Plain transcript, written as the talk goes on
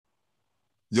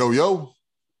Yo, yo,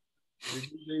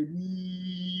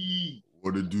 Baby.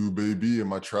 what it do, baby? In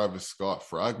my Travis Scott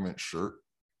Fragment shirt.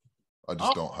 I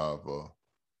just Oh, don't have I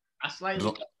I slightly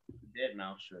don't cut the dead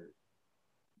mouse shirt.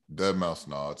 dead mouse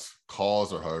nods,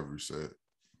 cause or however you say it.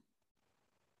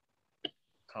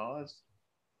 Cause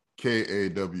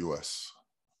KAWS.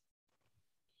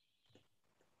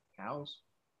 cows.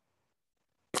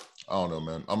 I don't know,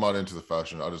 man. I'm not into the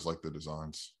fashion. I just like the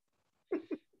designs.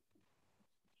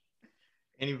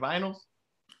 Any vinyls?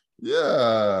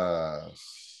 Yes.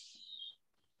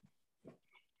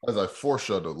 As I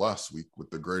foreshadowed last week with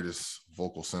the greatest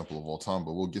vocal sample of all time,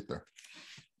 but we'll get there.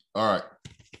 All right.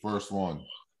 First one.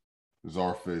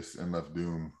 Czarface, MF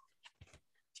Doom.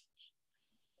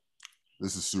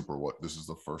 This is super what? This is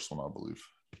the first one, I believe.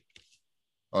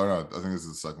 Oh no, I think this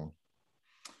is the second one.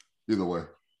 Either way.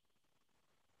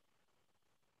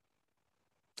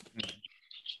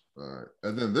 All right.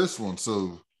 And then this one.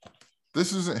 So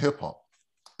this isn't hip hop.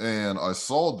 And I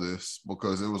saw this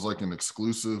because it was like an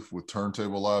exclusive with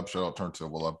Turntable Lab. Shout out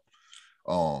Turntable Lab.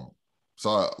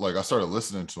 So I started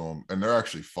listening to them and they're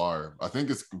actually fire. I think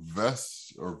it's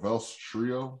Vels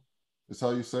Trio is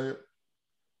how you say it.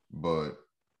 But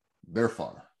they're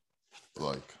fire.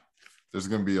 Like there's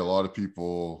gonna be a lot of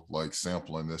people like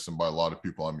sampling this, and by a lot of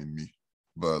people I mean me.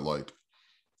 But like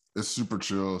it's super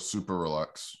chill, super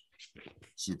relaxed,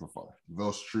 super fire.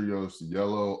 Vels Trios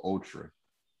Yellow Ultra.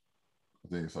 I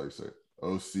think it's how you say it.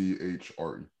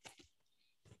 OCHRE.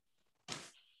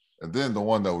 And then the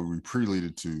one that we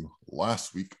pre-leaded to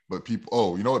last week, but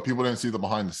people, you know what? People didn't see the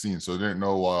behind the scenes, so they didn't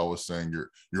know why I was saying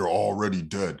you're already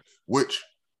dead, which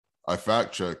I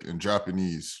fact check in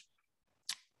Japanese.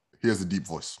 He has a deep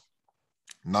voice,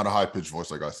 not a high-pitched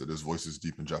voice, like I said. His voice is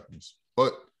deep in Japanese,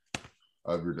 but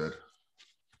you're dead.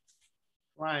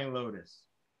 Flying Lotus.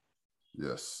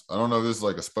 Yes. I don't know if this is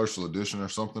like a special edition or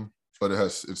something, but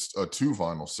it's a 2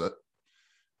 vinyl set.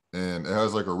 And it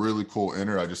has like a really cool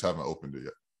inner. I just haven't opened it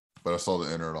yet. But I saw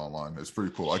the inner online. It's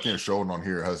pretty cool. I can't show it on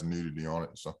here. It has nudity on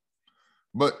it. So,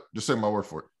 but just take my word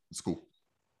for it. It's cool.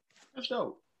 That's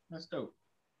dope. That's dope.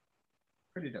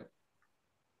 Pretty dope.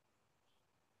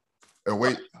 And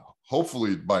wait,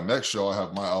 hopefully by next show I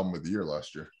have my album of the year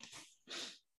last year.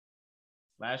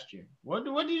 Last year. What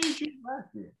did you choose last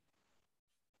year?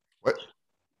 What?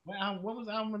 What was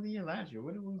the album of the year last year?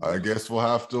 I guess we'll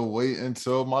have to wait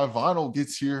until my vinyl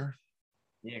gets here.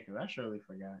 Yeah, because I surely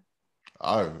forgot.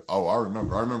 I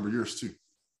remember. I remember yours too.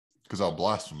 Because how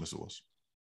blasphemous it was.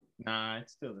 Nah,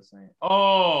 it's still the same.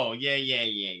 Oh, yeah.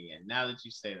 Now that you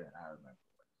say that, I remember.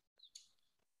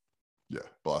 Yeah,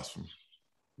 blasphemy.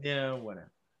 Yeah,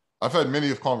 whatever. I've had many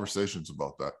of conversations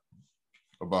about that.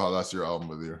 About how that's your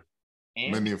album of the year.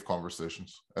 And many of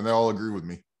conversations. And they all agree with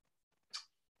me.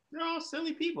 They're all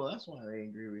silly people. That's why they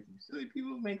agree with you. Silly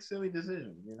people make silly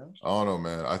decisions, you know? I don't know,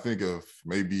 man. I think if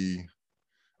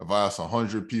I ask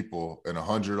 100 people and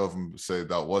 100 of them say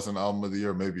that wasn't album of the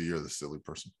year, maybe you're the silly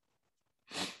person.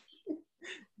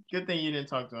 Good thing you didn't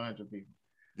talk to 100 people.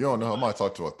 You don't know. I might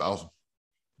talk to 1,000.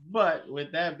 But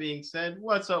with that being said,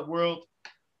 what's up, world?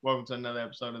 Welcome to another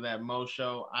episode of That Mo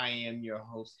Show. I am your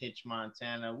host, Hitch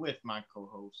Montana, with my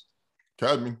co-host,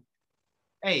 Cadman.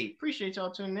 Hey, appreciate y'all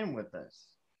tuning in with us.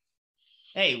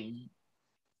 Hey,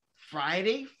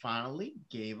 Friday finally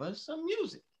gave us some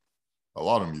music. A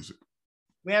lot of music.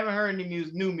 We haven't heard any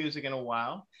new music in a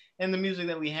while. And the music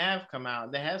that has come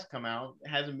out,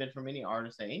 hasn't been from any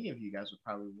artist that any of you guys would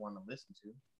probably want to listen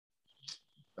to.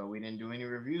 So we didn't do any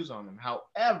reviews on them.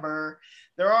 However,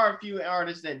 there are a few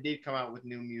artists that did come out with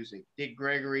new music. Dick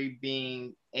Gregory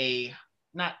being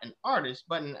not an artist,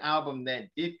 but an album that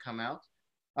did come out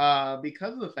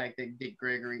because of the fact that Dick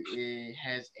Gregory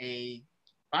has a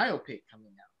biopic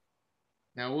coming out.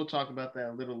 Now, we'll talk about that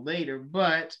a little later,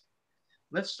 but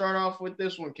let's start off with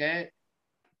this one, Kat.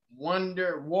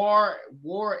 War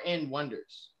and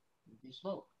Wonders.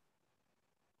 D-Smoke.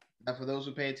 Now, for those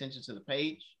who pay attention to the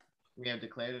page, we have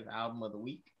declared it album of the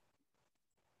week.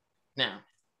 Now,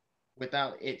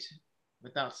 without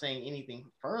saying anything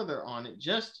further on it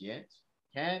just yet,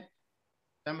 Kat,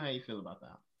 tell me how you feel about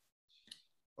that.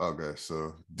 Okay,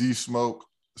 so D-Smoke,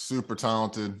 super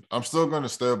talented. I'm still going to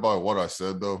stay by what I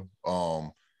said, though.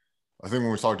 I think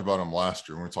when we talked about him last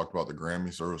year, when we talked about the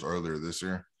Grammys, or it was earlier this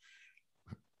year,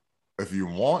 if you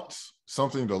want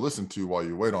something to listen to while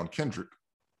you wait on Kendrick,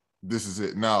 this is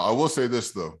it. Now, I will say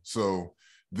this, though. So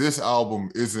this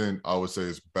album isn't, I would say,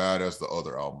 as bad as the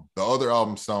other album. The other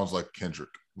album sounds like Kendrick,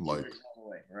 like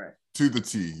right to the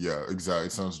T. Yeah, exactly.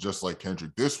 It sounds just like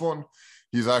Kendrick. This one,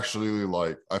 he's actually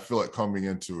like, I feel like coming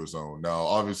into his own. Now,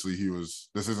 obviously,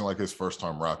 this isn't like his first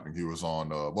time rapping. He was on,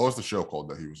 what was the show called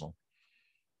that he was on?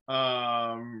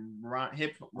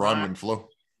 Rhyme and Flow.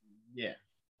 Yeah.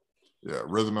 Yeah,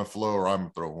 Rhythm and Flow, Rhyme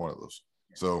and Throw, one of those.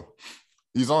 So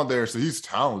he's on there. So he's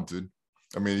talented.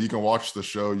 I mean, you can watch the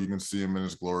show. You can see him in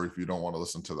his glory if you don't want to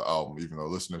listen to the album, even though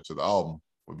listening to the album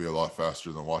would be a lot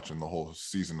faster than watching the whole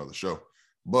season of the show.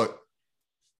 But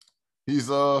he's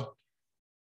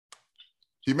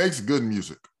he makes good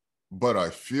music, but I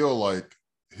feel like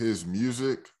his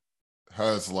music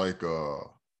has like I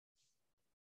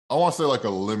want to say like a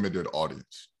limited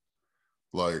audience.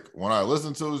 Like when I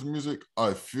listen to his music,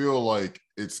 I feel like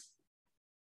it's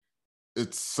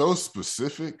so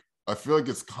specific. I feel like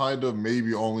it's kind of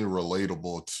maybe only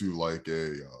relatable to like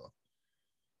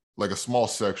a small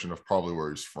section of probably where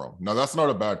he's from. Now that's not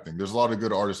a bad thing. There's a lot of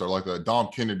good artists that are like that. Dom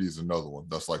Kennedy is another one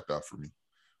that's like that for me,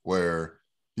 where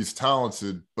he's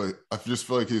talented, but I just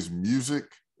feel like his music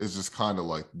is just kind of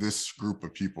like this group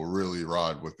of people really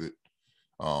ride with it.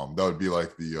 That would be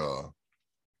like the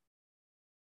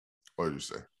what did you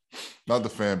say? Not the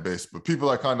fan base, but people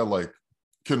that kind of like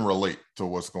can relate to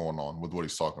what's going on with what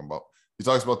he's talking about. He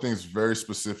talks about things very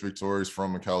specific to where he's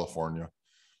from in California.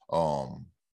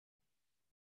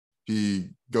 He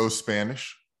goes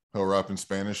Spanish. He'll rap in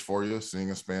Spanish for you, sing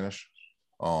in Spanish.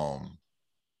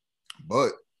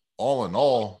 But all in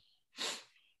all,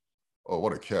 oh,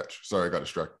 what a catch. Sorry, I got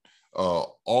distracted.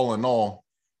 All in all,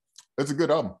 it's a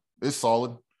good album. It's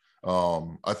solid.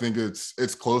 I think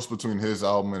it's close between his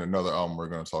album and another album we're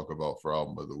going to talk about for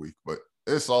album of the week, but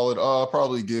it's solid. I'll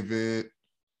probably give it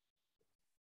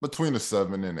between a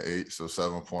 7 and an 8, so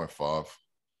 7.5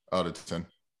 out of 10.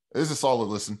 It's a solid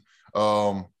listen.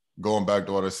 Going back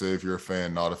to what I say, if you're a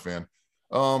fan, not a fan,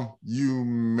 you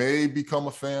may become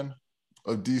a fan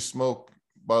of D Smoke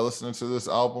by listening to this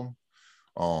album.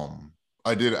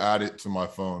 I did add it to my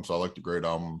phone, so I like to grade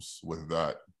albums with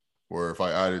that. Where if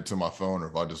I add it to my phone or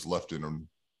if I just left it in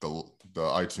the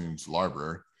iTunes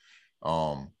library.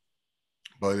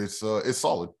 But it's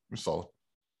solid. It's solid.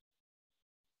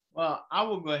 Well, I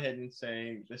will go ahead and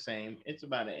say the same. It's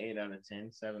about an 8 out of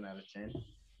 10, 7 out of 10.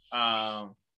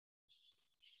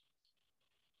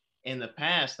 In the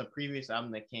past, the previous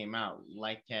album that came out,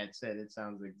 like Kat said, it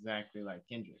sounds exactly like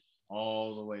Kendrick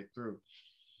all the way through.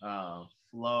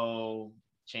 Flow,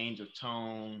 change of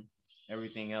tone,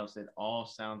 everything else, it all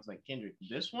sounds like Kendrick.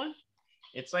 This one,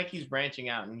 it's like he's branching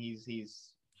out and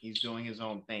he's doing his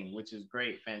own thing, which is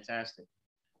great, fantastic.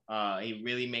 He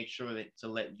really makes sure that to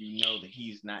let you know that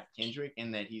he's not Kendrick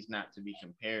and that he's not to be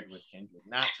compared with Kendrick.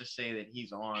 Not to say that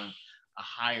he's on a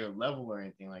higher level or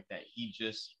anything like that. He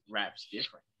just raps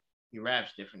different. He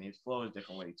raps different. His flow is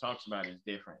different. What he talks about is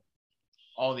different.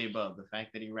 All the above. The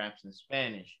fact that he raps in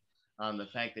Spanish, the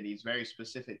fact that he's very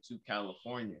specific to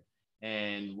California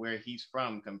and where he's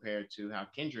from compared to how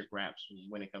Kendrick raps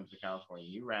when it comes to California.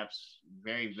 He raps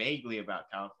very vaguely about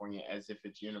California as if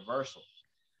it's universal.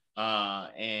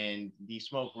 And D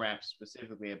Smoke raps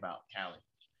specifically about Cali.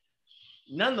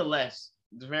 Nonetheless,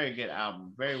 it's a very good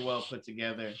album, very well put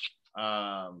together.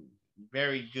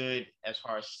 Very good as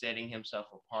far as setting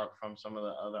himself apart from some of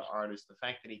the other artists. The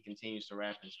fact that he continues to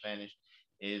rap in Spanish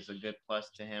is a good plus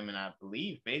to him, and I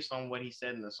believe based on what he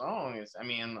said in the song,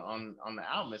 on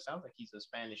the album, it sounds like he's a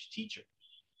Spanish teacher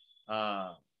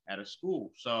at a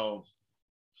school. So,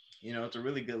 it's a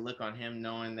really good look on him,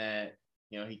 knowing that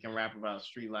he can rap about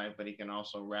street life, but he can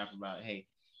also rap about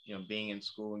being in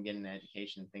school and getting an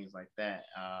education and things like that,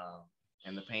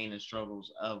 and the pain and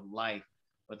struggles of life,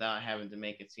 without having to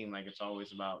make it seem like it's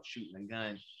always about shooting a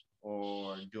gun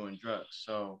or doing drugs.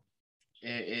 So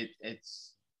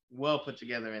it's well put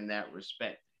together in that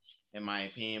respect, in my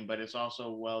opinion. But it's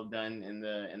also well done in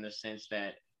the sense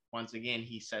that once again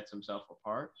he sets himself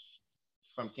apart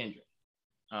from Kendrick,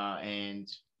 and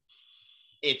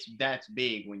that's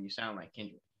big when you sound like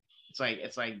Kendrick.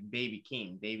 It's like Baby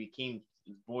King. Baby King's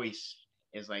voice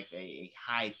is like a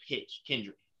high pitched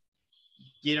Kendrick.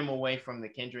 Get him away from the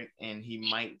Kendrick, and he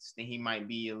might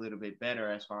be a little bit better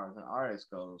as far as an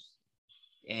artist goes,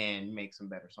 and make some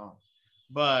better songs.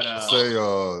 But say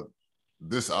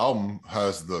this album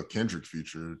has the Kendrick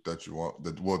feature that you want.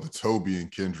 The Toby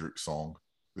and Kendrick song.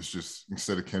 It's just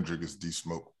instead of Kendrick, it's D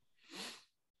Smoke.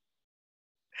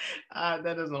 That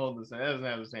doesn't hold the same. That doesn't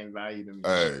have the same value to me.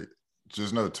 Hey,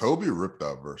 just know Toby ripped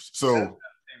that verse. So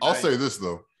I'll say this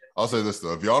though.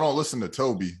 If y'all don't listen to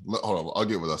Toby, hold on. I'll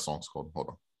get what that song's called. Hold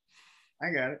on.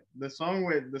 I got it. The song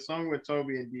with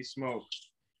Toby and D Smoke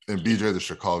and BJ the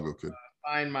Chicago Kid.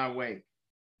 Find My Way.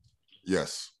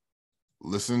 Yes,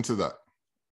 listen to that.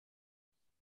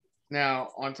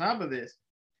 Now, on top of this,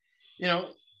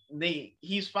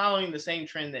 he's following the same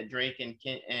trend that Drake and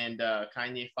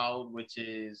Kanye followed, which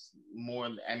is more,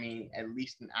 I mean, at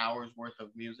least an hour's worth of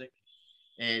music.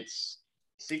 It's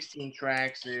 16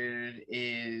 tracks. There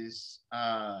is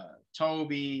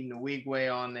Toby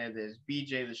Nwigwe on there. There's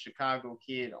BJ the Chicago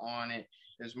Kid on it.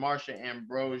 There's Marsha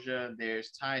Ambrosia.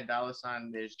 There's Ty Dolla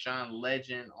 $ign. There's John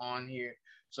Legend on here.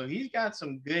 So he's got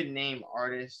some good name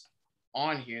artists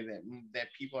on here that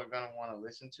people are gonna want to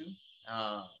listen to,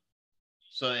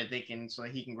 so that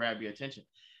he can grab your attention.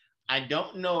 I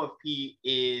don't know if he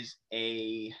is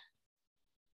a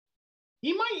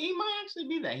he might actually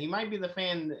be that. He might be the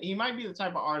fan. He might be the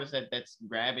type of artist that's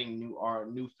grabbing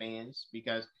new fans,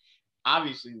 because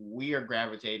obviously we are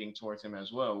gravitating towards him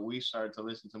as well. We started to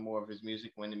listen to more of his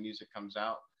music when the music comes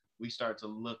out. We start to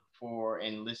look for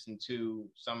and listen to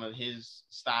some of his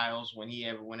styles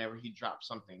whenever he drops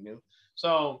something new.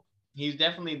 So he's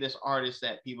definitely this artist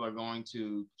that people are going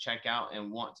to check out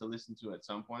and want to listen to at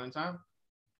some point in time.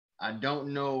 I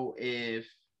don't know if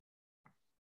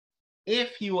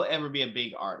he will ever be a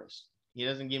big artist. He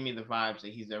doesn't give me the vibes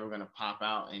that he's ever going to pop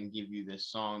out and give you this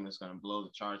song that's going to blow the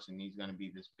charts and he's going to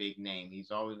be this big name. He's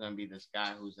always going to be this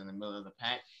guy who's in the middle of the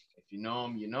pack. If you know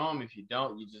him, you know him. If you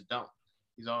don't, you just don't.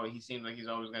 He seems like he's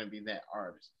always going to be that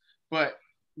artist. But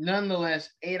nonetheless,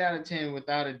 8 out of 10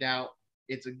 without a doubt.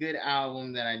 It's a good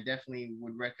album that I definitely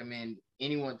would recommend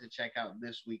anyone to check out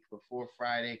this week before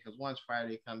Friday, because once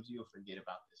Friday comes, you'll forget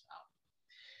about this album.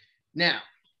 Now,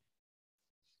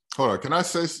 hold on, can I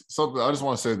say something? I just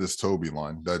want to say this Toby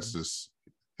line.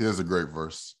 He has a great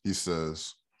verse. He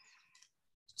says,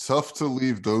 "Tough to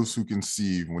leave those who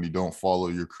conceive when you don't follow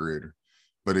your creator.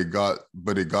 But it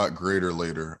got greater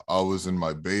later. I was in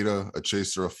my beta, a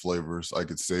chaser of flavors. I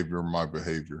could savor my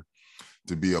behavior.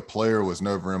 To be a player was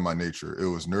never in my nature. It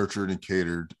was nurtured and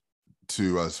catered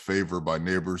to as favor by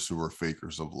neighbors who were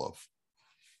fakers of love."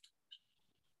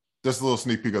 Just a little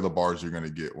sneak peek of the bars you're going to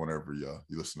get whenever you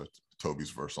listen to Toby's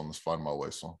verse on this Find My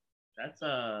Way song. That's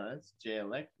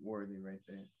JLX worthy right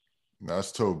there.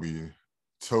 That's Toby.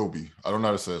 I don't know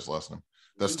how to say his last name.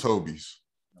 That's Toby's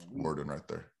wording right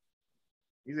there.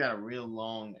 He's got a real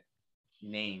long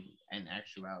name in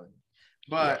actuality.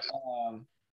 But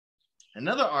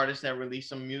another artist that released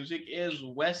some music is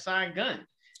Westside Gunn.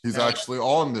 He's actually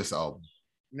on this album.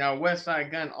 Now,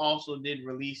 Westside Gunn also did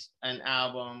release an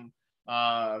album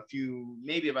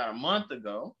maybe about a month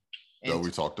ago. That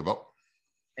we talked about.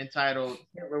 Entitled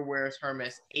Hitler Wears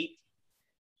Hermes 8,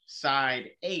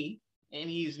 Side A. And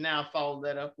he's now followed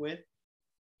that up with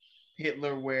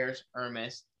Hitler Wears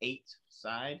Hermes 8,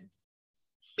 Side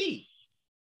B.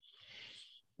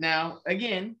 Now,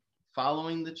 again,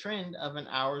 following the trend of an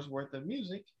hour's worth of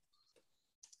music,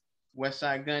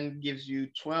 Westside Gunn gives you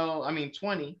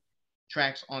 20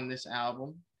 tracks on this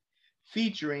album,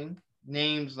 featuring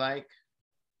names like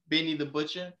Benny the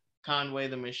Butcher, Conway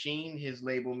the Machine, his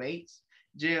label mates,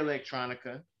 Jay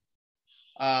Electronica,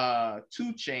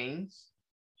 2 Chainz,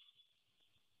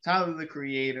 Tyler the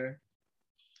Creator,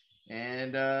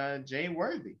 and Jay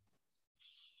Worthy.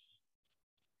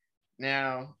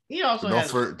 Now, he also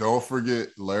don't forget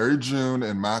Larry June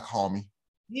and Mac Homie.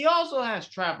 He also has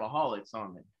Trapaholics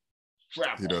on it.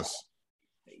 He does.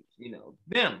 You know,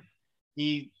 them.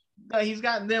 He's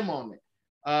got them on it.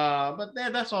 But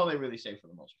that's all they really say for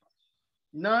the most part.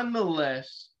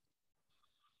 Nonetheless,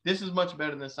 this is much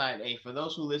better than Side A. For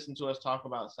those who listen to us talk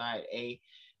about Side A,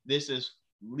 this is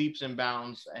leaps and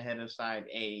bounds ahead of Side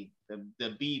A.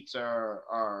 The beats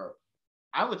are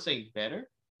I would say better.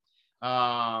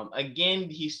 Again,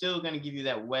 he's still going to give you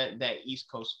that East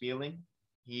Coast feeling.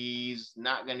 He's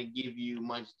not going to give you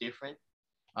much different.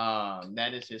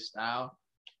 That is his style.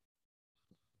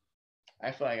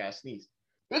 I feel like I sneezed.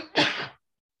 My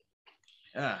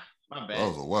bad. That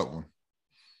was a wet one.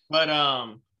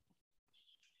 But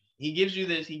he gives you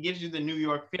the New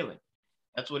York feeling.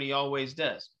 That's what he always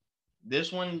does.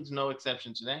 This one's no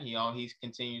exception to that. He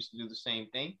continues to do the same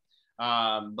thing.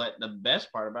 But the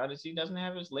best part about it is he doesn't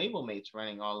have his label mates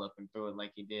running all up and through it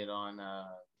like he did on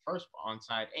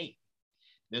Side A.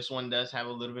 This one does have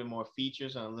a little bit more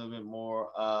features and a little bit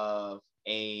more of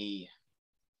a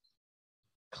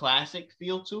classic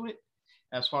feel to it.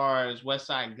 As far as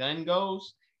Westside Gunn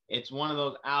goes, it's one of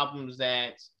those albums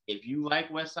that if you like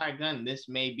Westside Gunn, this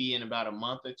may be in about a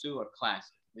month or two a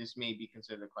classic. This may be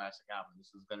considered a classic album.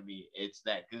 It's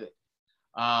that good.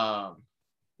 Now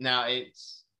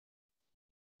it's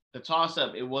the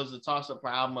toss-up. It was the toss-up for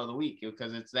album of the week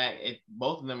because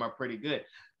both of them are pretty good.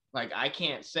 Like, I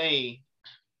can't say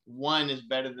one is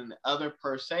better than the other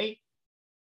per se.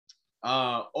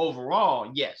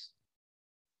 Overall, yes,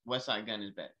 Westside Gunn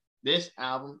is better. This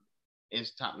album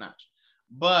is top-notch.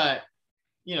 But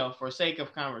for sake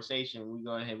of conversation, we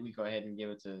go ahead and give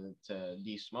it to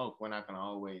D Smoke. We're not gonna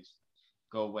always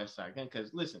go West Side Gun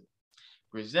because listen,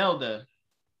 Griselda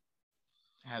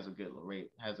has a good rate,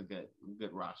 has a good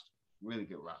roster, really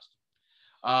good roster.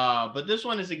 But this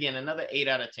one is again another 8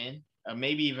 out of 10,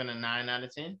 maybe even a 9 out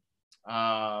of 10.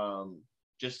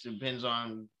 Just depends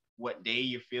on what day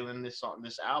you're feeling this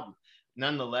album.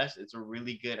 Nonetheless, it's a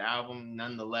really good album.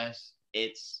 Nonetheless,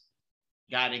 it's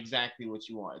got exactly what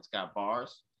you want. It's got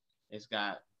bars, it's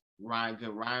got good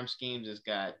rhyme schemes, it's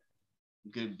got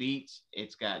good beats,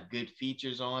 it's got good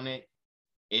features on it.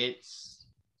 It's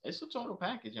a total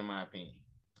package in my opinion.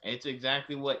 It's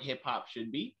exactly what hip hop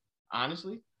should be,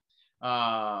 honestly.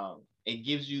 It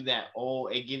gives you that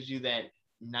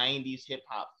 90s hip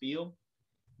hop feel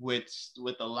with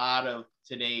a lot of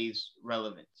today's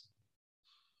relevance.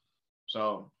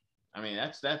 So, I mean,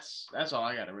 that's all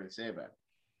I got to really say about it.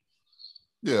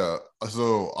 Yeah,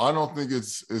 so I don't think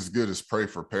it's as good as Pray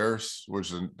for Paris,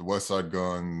 which is the West Side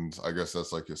Guns. I guess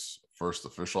that's like his first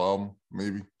official album,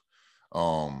 maybe.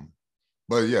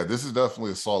 But yeah, this is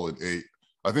definitely a solid 8.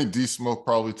 I think D Smoke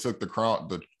probably took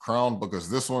the crown because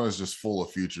this one is just full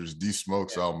of features. D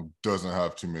Smoke's album doesn't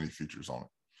have too many features on it.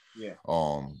 Yeah.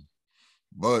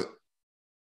 But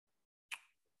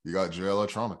you got Jay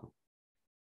Electronica.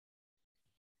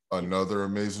 Another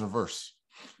amazing verse.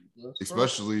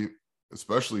 Especially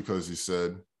because he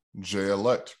said Jay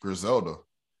Elect Griselda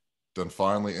then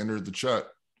finally entered the chat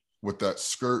with that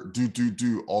skirt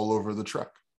do all over the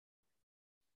track.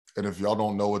 And if y'all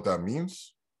don't know what that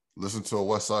means, listen to a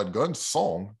West Side Gun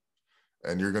song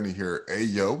and you're going to hear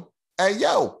ayo,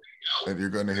 ayo. And you're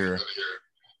going to hear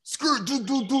skirt do.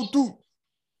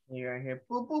 You're going to hear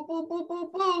boo, boo, boo, boo,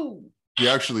 boo, boo. He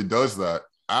actually does that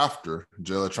after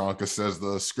Jay Electronica says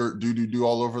the skirt do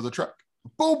all over the track.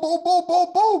 Boom, boom, boom, boom,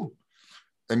 boom.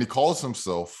 And he calls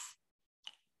himself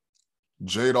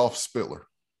Jadoff Spittler.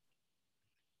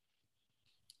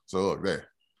 So look, there.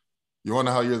 You want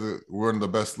to know how you're one of the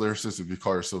best lyricists if you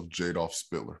call yourself Jadoff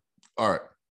Spittler. All right.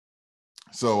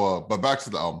 So, but back to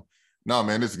the album. Nah,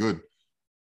 man, it's good.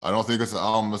 I don't think it's an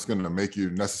album that's going to make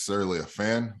you necessarily a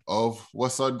fan of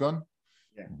West Side Gun.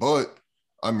 Yeah. But,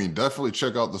 I mean, definitely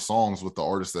check out the songs with the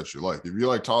artists that you like. If you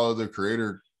like Tyler, the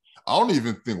Creator, I don't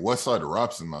even think West Side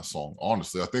raps in that song,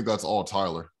 honestly. I think that's all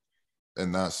Tyler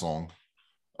in that song.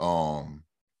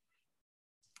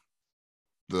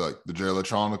 The Jay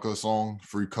Electronica song,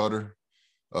 Free Cutter.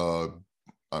 I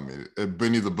mean,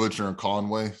 Benny the Butcher and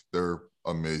Conway, they're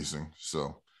amazing.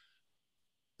 So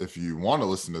if you want to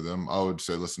listen to them, I would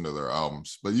say listen to their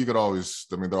albums. But you could always,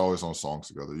 I mean, they're always on songs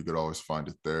together. You could always find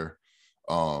it there.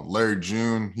 Larry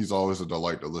June, he's always a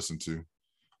delight to listen to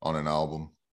on an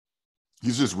album.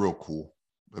 He's just real cool.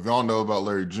 If y'all know about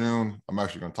Larry June, I'm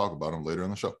actually going to talk about him later in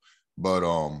the show. But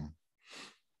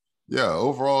yeah,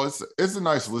 overall, it's a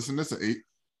nice listen. It's an 8.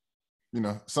 You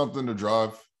know, something to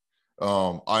drive.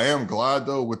 I am glad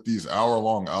though with these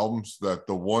hour-long albums that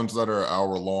the ones that are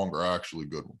hour-long are actually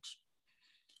good ones.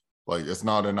 Like it's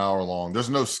not an hour long. There's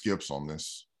no skips on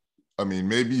this. I mean,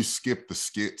 maybe you skip the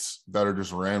skits that are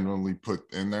just randomly put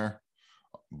in there,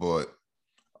 but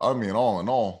I mean, all in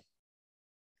all,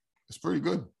 it's pretty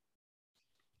good.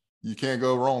 You can't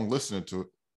go wrong listening to it.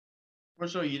 For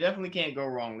sure, you definitely can't go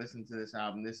wrong listening to this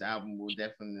album. This album will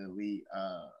definitely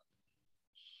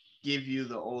give you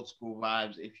the old school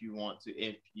vibes if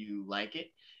you like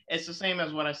it. It's the same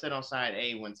as what I said on side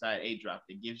A when side A dropped.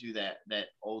 It gives you that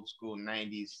old school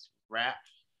 90s rap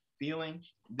feeling.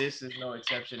 This is no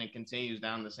exception. It continues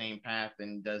down the same path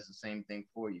and does the same thing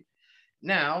for you.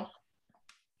 Now,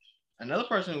 another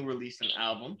person who released an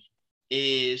album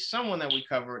is someone that we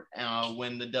covered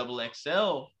when the Double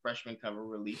XL freshman cover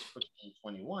released for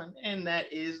 2021, and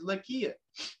that is Lakia.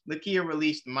 Lakia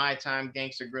released My Time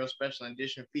Gangsta Grill Special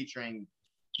Edition featuring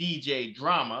DJ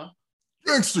Drama.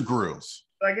 Gangsta Grills.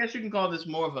 So I guess you can call this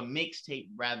more of a mixtape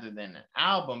rather than an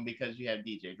album because you have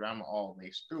DJ Drama all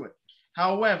mixed through it.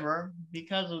 However,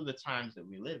 because of the times that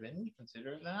we live in, we consider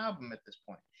it an album at this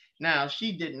point. Now,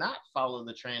 she did not follow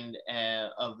the trend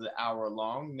of the hour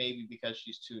long, maybe because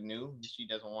she's too new. She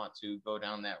doesn't want to go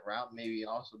down that route. Maybe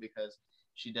also because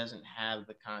she doesn't have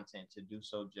the content to do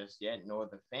so just yet, nor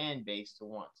the fan base to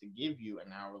want to give you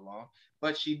an hour long.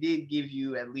 But she did give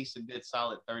you at least a good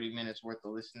solid 30 minutes worth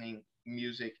of listening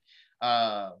music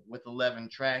with 11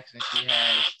 tracks. And she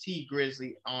has T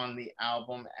Grizzly on the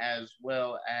album, as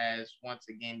well as, once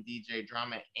again, DJ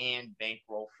Drama and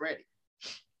Bankroll Freddy.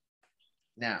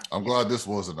 Now, I'm glad this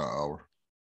wasn't an hour.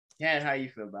 Cat, how you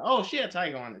feel about? Oh, she had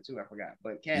Tiger on it too. I forgot.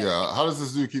 But Cat, yeah, how does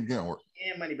this dude keep getting work?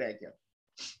 And Moneybagg Yo.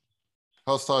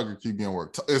 How's Tiger keep getting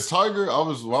work? Is Tiger? While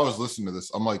I was listening to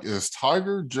this, I'm like, is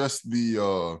Tiger just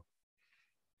the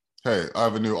hey, I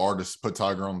have a new artist, put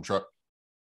Tiger on the track?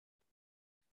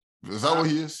 Is that what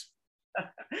he is?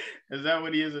 Is that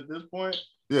what he is at this point?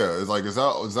 Yeah, it's like, is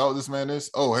that what this man is?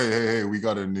 Oh, hey, we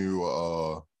got a new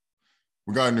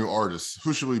artist.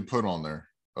 Who should we put on there?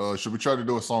 Should we try to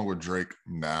do a song with Drake?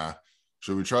 Nah.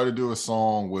 Should we try to do a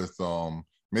song with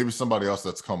maybe somebody else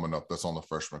that's coming up that's on the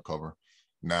freshman cover?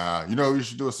 Nah. You know who you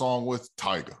should do a song with?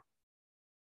 Tyga.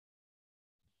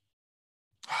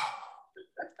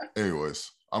 Anyways,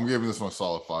 I'm giving this one a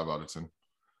solid 5 out of 10.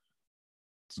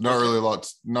 It's not really a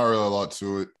lot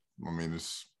to it. I mean, it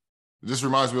just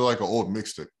reminds me of like an old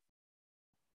mixtape.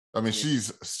 I mean,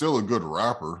 she's still a good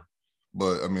rapper,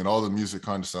 but I mean, all the music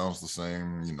kind of sounds the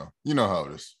same. You know how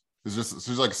it is.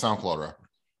 She's like a SoundCloud rapper.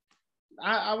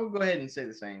 I would go ahead and say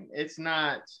the same. It's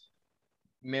not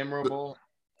memorable.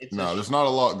 There's not a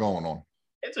lot going on.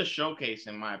 It's a showcase,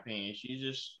 in my opinion. She's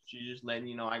just letting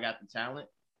you know I got the talent,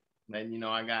 letting you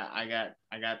know I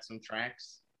got some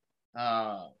tracks.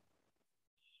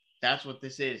 That's what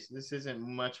this is. This isn't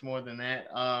much more than that.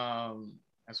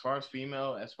 As far as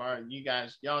you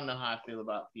guys, y'all know how I feel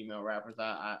about female rappers.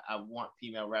 I want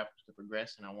female rappers to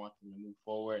progress, and I want them to move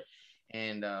forward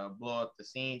and blow up the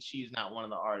scene. She's not one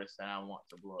of the artists that I want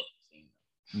to blow up the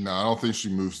scene. No, I don't think she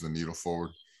moves the needle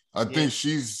forward. I think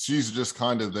she's just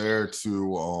kind of there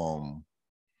to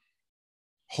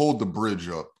hold the bridge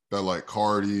up that like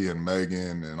Cardi and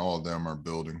Megan and all of them are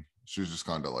building. She's just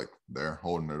kind of like there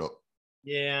holding it up.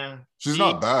 Yeah. She's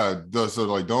not bad. So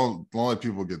like don't let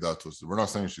people get that twisted. We're not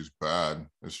saying she's bad.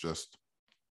 It's just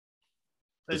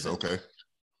it's okay.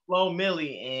 Flo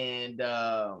Milli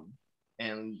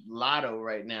and Lotto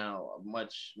right now are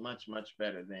much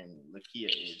better than Lakia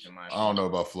is in my opinion. I don't know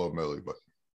about Flo Milli, but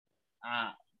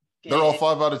they're all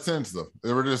 5 out of 10s though.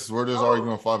 We're just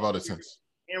arguing 5 out of 10s.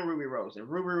 And Ruby Rose. If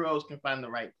Ruby Rose can find the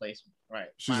right placement, right?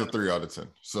 She's a 3 out of 10.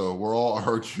 So we're all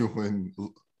arguing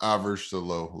average to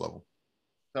low level.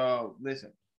 So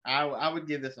listen, I would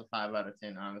give this a 5 out of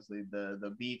 10. Honestly,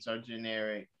 the beats are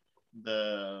generic,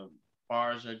 the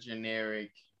bars are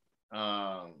generic.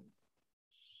 None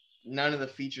of the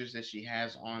features that she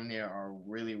has on there are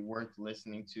really worth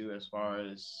listening to as far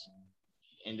as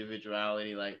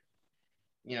individuality. Like,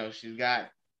 she's got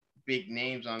big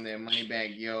names on there: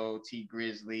 Moneybagg Yo, T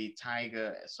Grizzly,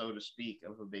 Tyga, so to speak,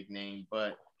 of a big name,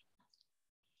 but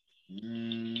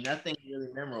nothing really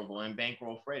memorable. And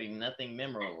Bankroll Freddie, nothing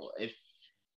memorable.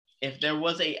 If there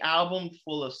was a album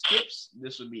full of skips,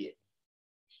 this would be it.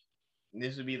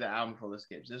 This would be the album full of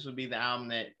skips. This would be the album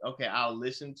that, okay, I'll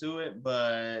listen to it,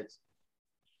 but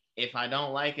if I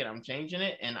don't like it, I'm changing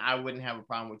it, and I wouldn't have a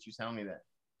problem with you telling me that.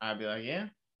 I'd be like, yeah,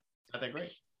 it's not that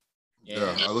great.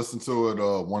 Yeah, I listened to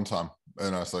it one time,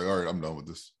 and I was like, all right, I'm done with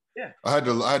this. Yeah. I had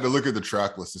to look at the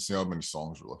track list to see how many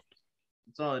songs were left.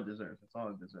 That's all it deserves.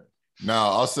 Now,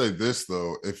 I'll say this,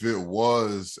 though. If it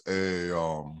was a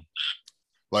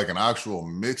like an actual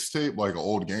mixtape, like an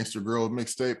old Gangsta Grill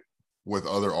mixtape with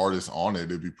other artists on it,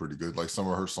 it'd be pretty good. Like some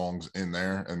of her songs in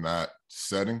there in that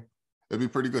setting, it'd be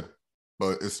pretty good.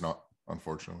 But it's not,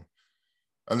 unfortunately.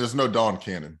 And there's no Don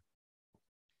Cannon.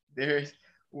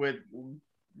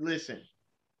 Listen.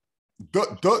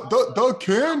 The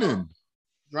Cannon.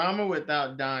 Drama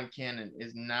without Don Cannon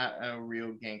is not a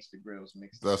real Gangsta Grills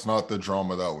mixtape. That's not the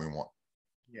drama that we want.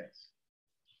 Yes.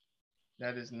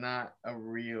 That is not a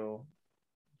real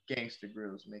Gangsta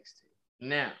Grills mixtape.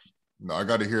 Now. No, I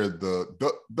got to hear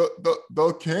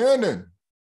the Cannon.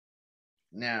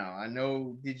 Now, I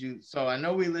know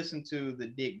we listened to the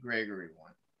Dick Gregory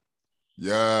one.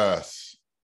 Yes.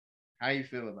 How you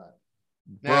feel about it?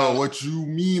 Now, bro, what you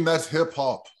mean? That's hip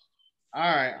hop. All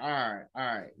right.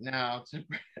 Now,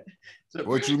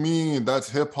 what you mean? That's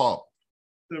hip hop.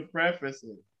 To preface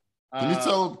it, can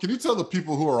you tell the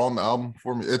people who are on the album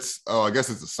for me? I guess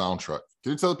it's a soundtrack.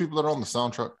 Can you tell the people that are on the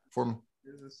soundtrack for me?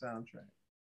 It's a soundtrack.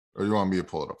 Or you want me to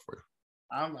pull it up for you?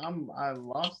 I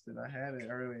lost it. I had it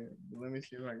earlier, but let me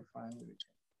see if I can find it again.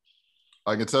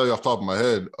 I can tell you off the top of my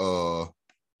head.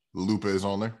 Lupe is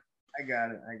on there. I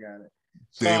got it.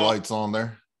 Daylight's on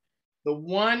there. The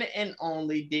one and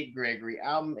only Dick Gregory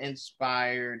album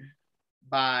inspired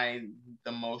by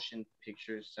the motion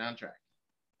pictures soundtrack.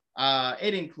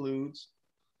 It includes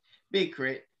Big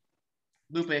Crit,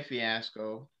 Lupe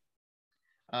Fiasco,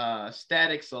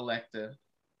 Static Selecta,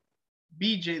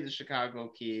 BJ the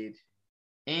Chicago Kid,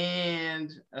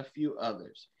 and a few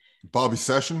others. Bobby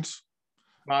Sessions.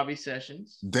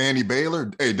 Danny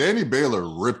Baylor. Hey, Danny Baylor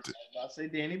ripped it. I'll say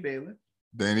Danny Baylor.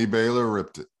 Danny Baylor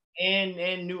ripped it. And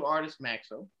new artist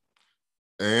Maxo.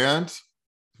 And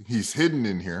he's hidden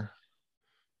in here.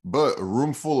 But A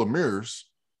Room Full of Mirrors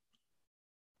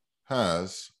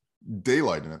has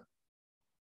Daylight in it.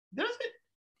 Does it?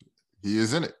 He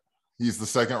is in it. He's the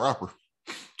second rapper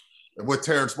with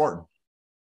Terrence Martin.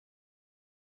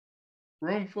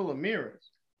 Room Full of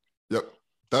Mirrors. Yep,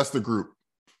 that's the group.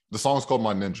 The song's called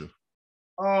My Ninja.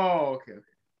 Oh, okay.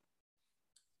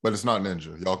 But it's not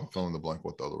Ninja. Y'all can fill in the blank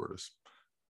what the other word is.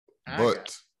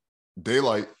 But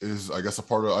Daylight is, I guess, a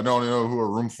part of. I don't even know who A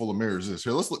Room Full of Mirrors is.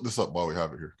 Here, let's look this up while we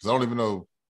have it here, because I don't even know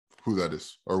who that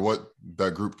is or what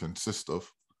that group consists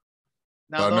of.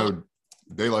 Now, but I know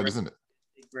Daylight is in it.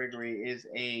 Gregory is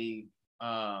a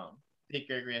Dick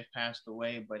Gregory has passed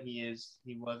away, but he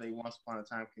was a once upon a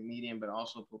time comedian, but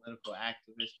also political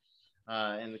activist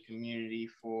in the community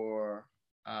for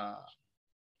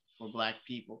Black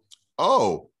people.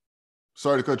 Oh,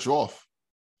 sorry to cut you off.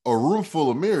 A Room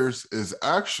Full of Mirrors is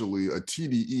actually a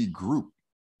TDE group.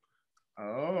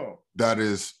 Oh. That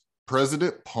is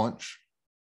President Punch,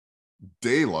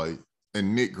 Daylight,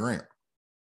 and Nick Grant.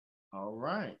 All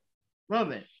right. Well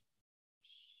then.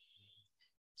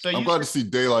 So I'm glad to see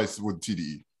Daylight with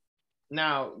TDE.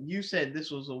 Now, you said this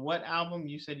was a what album?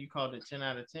 You said you called it 10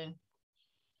 out of 10?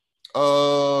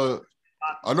 I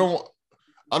don't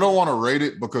want to rate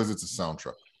it because it's a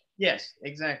soundtrack. Yes,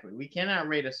 exactly. We cannot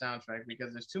rate a soundtrack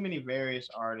because there's too many various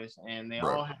artists and they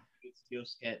all have good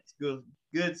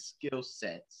skill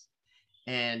sets.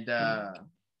 And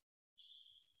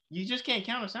you just can't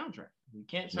count a soundtrack. You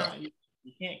can't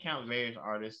you can't count various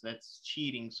artists. That's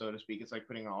cheating, so to speak. It's like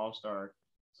putting an all-star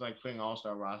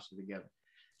roster together.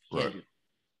 Can't do.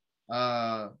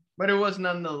 But it was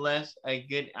nonetheless a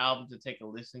good album to take a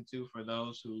listen to for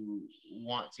those who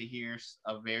want to hear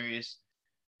a various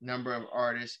number of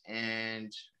artists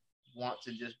and want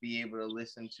to just be able to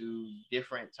listen to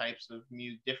different types of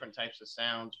music, different types of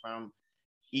sounds from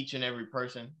each and every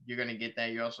person. You're going to get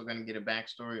that. You're also going to get a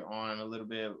backstory on a little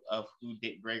bit of who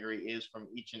Dick Gregory is from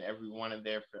each and every one of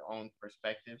their own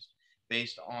perspectives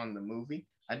based on the movie.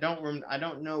 I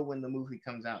don't know when the movie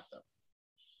comes out though.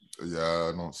 Yeah,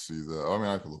 I don't see that. I mean,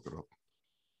 I could look it up.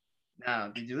 Now,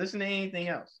 did you listen to anything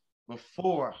else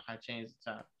before I changed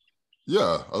the topic?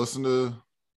 Yeah, I listened to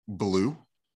Blue.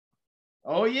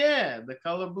 Oh yeah, The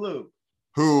Color Blue.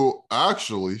 Who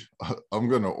actually, I'm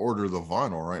gonna order the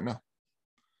vinyl right now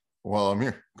while I'm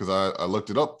here because I looked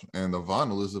it up and the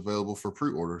vinyl is available for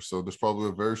pre-order. So there's probably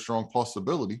a very strong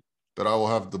possibility that I will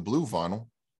have the Blue vinyl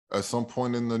at some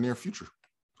point in the near future.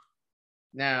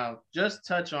 Now, just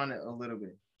touch on it a little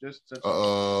bit.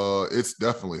 It's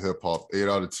definitely hip hop. 8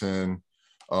 out of 10.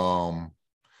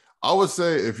 I would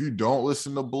say if you don't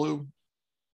listen to Blue,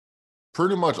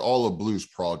 pretty much all of Blue's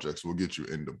projects will get you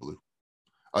into Blue.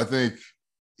 I think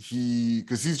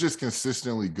because he's just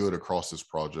consistently good across his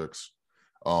projects.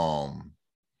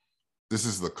 This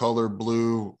is The Color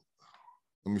Blue.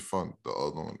 Let me find the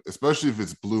other one, especially if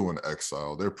it's Blue and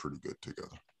Exile. They're pretty good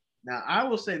together. Now, I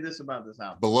will say this about this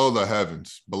album. Below the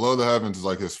Heavens. Below the Heavens is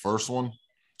like his first one,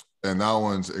 and that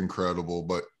one's incredible,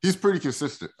 but he's pretty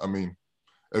consistent. I mean,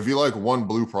 if you like one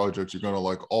Blue project, you're going to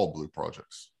like all Blue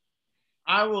projects.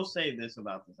 I will say this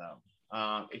about this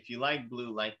album. If you like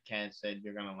Blue, like Ken said,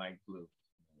 you're going to like Blue.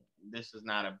 This is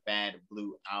not a bad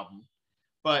Blue album.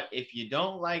 But if you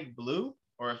don't like Blue,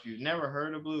 or if you've never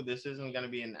heard of Blue, this isn't going to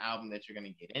be an album that you're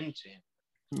going to get into.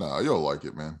 Nah, you'll like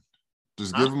it, man.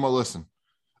 Just give him a listen.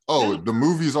 Oh, the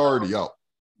movie's already out.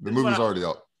 The movie's already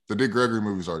out. The Dick Gregory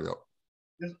movie's already out.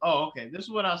 Okay. This is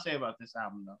what I'll say about this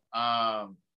album,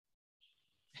 though.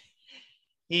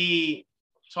 He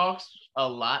talks a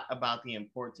lot about the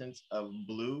importance of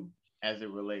Blue as it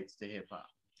relates to hip hop.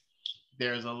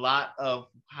 There's a lot of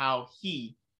how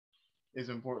he is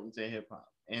important to hip hop,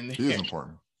 and he is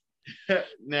important.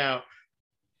 Now,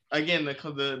 again,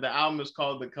 the album is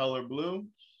called The Color Blue.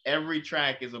 Every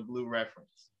track is a Blue reference.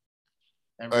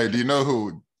 Hey, do you know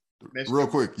who? Real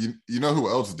quick, you know who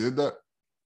else did that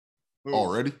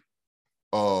already?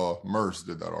 Murs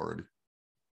did that already.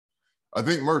 I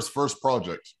think Murs' first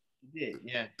project. He did,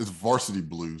 yeah. It's Varsity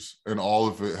Blues, and all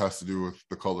of it has to do with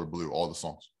The Color Blue. All the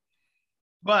songs.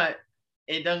 But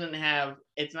it doesn't have.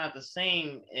 It's not the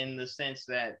same in the sense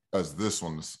that as this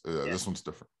one's. Yeah, this one's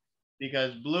different.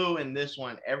 Because Blue in this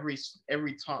one, every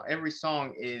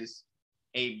song is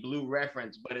a Blue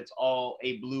reference, but it's all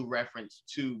a Blue reference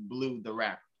to Blue the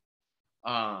rapper.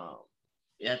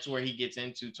 That's where he gets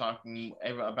into talking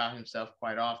about himself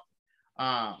quite often.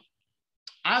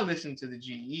 I listened to the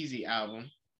G-Eazy album.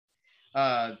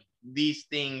 These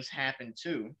Things Happen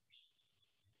Too.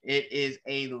 It is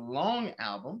a long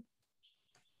album,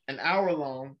 an hour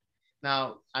long.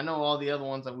 Now, I know all the other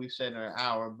ones that we've said are an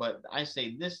hour, but I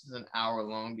say this is an hour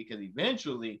long because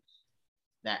eventually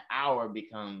that hour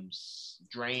becomes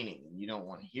draining. You don't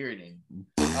want to hear it anymore.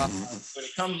 But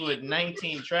it comes with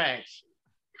 19 tracks.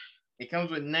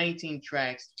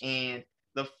 And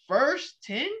the first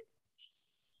 10,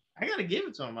 I gotta give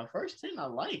it to them. My first 10 I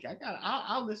like.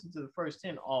 I'll listen to the first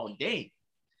 10 all day.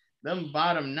 Them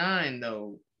bottom 9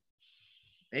 though,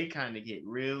 they kind of get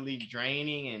really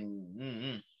draining,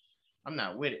 and I'm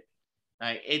not with it.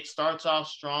 Like, it starts off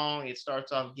strong. It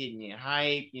starts off getting you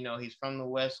hype. You know, he's from the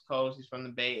West Coast. He's from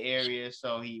the Bay Area,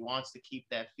 so he wants to keep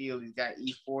that feel. He's got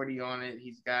E40 on it.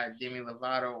 He's got Demi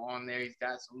Lovato on there. He's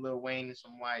got some Lil Wayne and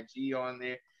some YG on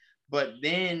there. But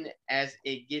then as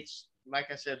it gets, like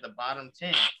I said, the bottom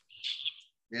 10,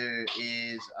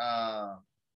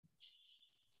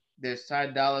 there's Ty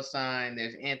Dolla $ign,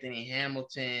 there's Anthony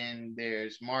Hamilton,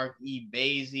 there's Mark E.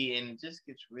 Basie, and it just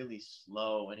gets really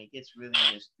slow, and it gets really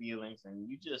in his feelings, and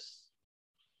you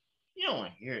don't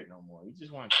want to hear it no more. You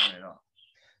just want to turn it off.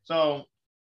 So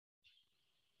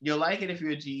you'll like it if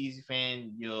you're a G-Eazy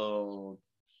fan. You'll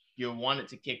want it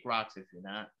to kick rocks if you're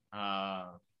not.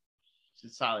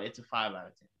 It's solid. It's a 5 out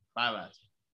of 10. 5 out of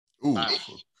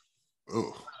 10.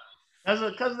 Ooh.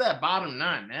 Because of that bottom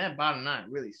 9, man. That bottom 9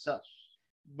 really sucks.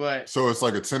 But so it's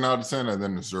like a 10 out of 10 and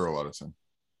then a 0 out of 10.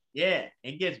 Yeah,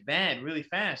 it gets bad really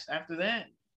fast. After that,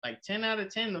 like 10 out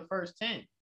of 10, the first 10.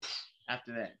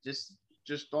 After that, just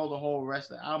throw the whole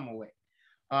rest of the album away.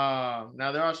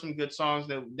 Now there are some good songs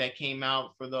that came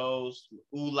out for those.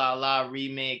 Ooh La La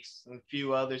remix and a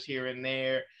few others here and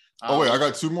there. Wait, I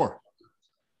got 2 more.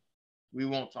 We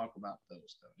won't talk about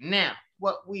those though. Now,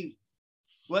 what?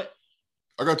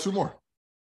 I got 2 more.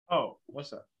 Oh,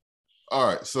 what's up? All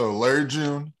right, so Larry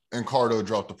June and Cardo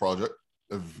dropped a project.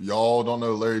 If y'all don't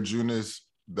know who Larry June is,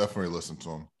 definitely listen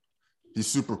to him. He's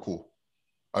super cool.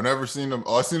 I've never seen him.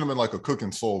 I've seen him in like a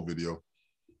Cooking Soul video,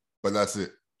 but that's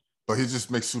it. But he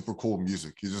just makes super cool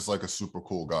music. He's just like a super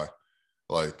cool guy.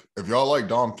 Like, if y'all like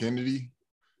Dom Kennedy,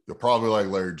 you'll probably like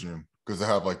Larry June because they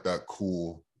have like that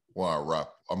cool, when I rap,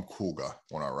 I'm cool guy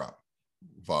when I rap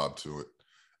vibe to it.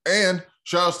 And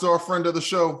shout out to our friend of the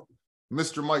show,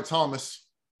 Mr. Mike Thomas.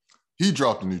 He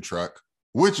dropped a new track,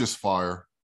 which is fire.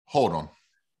 Hold on.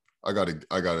 I don't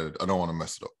want to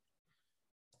mess it up.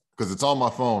 Because it's on my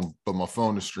phone, but my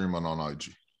phone is streaming on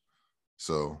IG.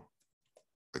 So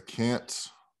I can't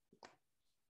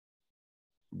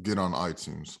get on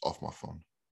iTunes off my phone.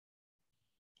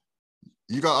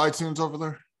 You got iTunes over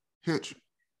there? Hitch.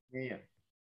 Yeah.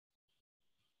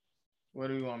 What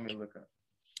do you want me to look up?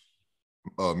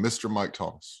 Mr. Mike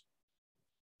Thomas.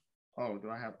 Oh,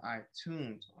 do I have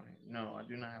iTunes on it? No, I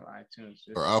do not have iTunes.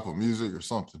 Or Apple Music or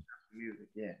something. Music,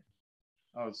 yeah.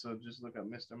 Oh, so just look up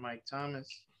Mr. Mike Thomas.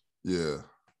 Yeah.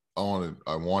 I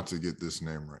want to get this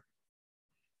name right.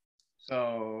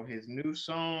 So his new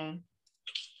song,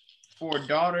 4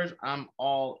 Daughters, I'm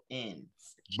All In.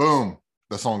 Boom.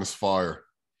 That song is fire.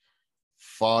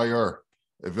 Fire.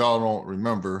 If y'all don't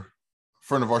remember,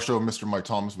 friend of our show, Mr. Mike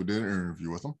Thomas, we did an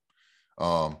interview with him.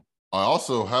 I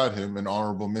also had him an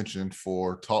honorable mention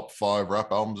for top 5 rap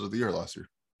albums of the year last year.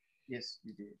 Yes,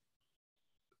 you did.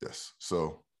 Yes.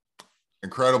 So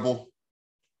incredible.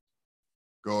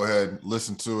 Go ahead,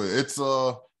 listen to it. It's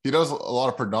he does a lot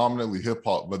of predominantly hip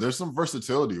hop, but there's some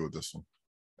versatility with this one.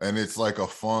 And it's like a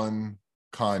fun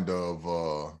kind of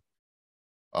I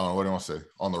don't know, what do I want to say?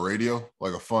 On the radio,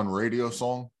 like a fun radio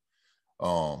song.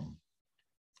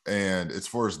 And it's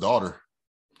for his daughter.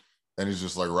 And he's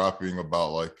just like rapping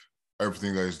about like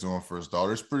everything that he's doing for his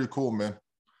daughter. It's pretty cool, man.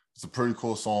 It's a pretty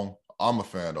cool song. I'm a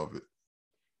fan of it.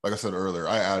 Like I said earlier,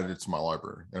 I added it to my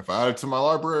library. And if I add it to my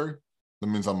library, that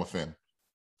means I'm a fan.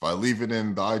 If I leave it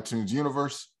in the iTunes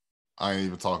universe, I ain't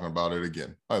even talking about it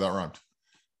again. Oh, that rhymed.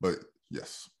 But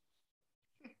yes.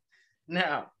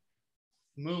 Now,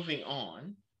 moving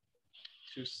on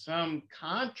to some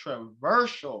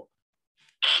controversial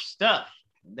stuff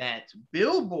that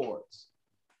Billboards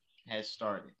has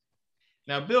started.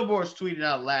 Now, Billboards tweeted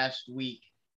out last week,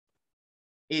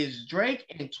 is Drake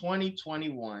in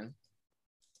 2021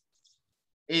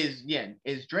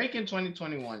 is Drake in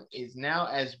 2021 is now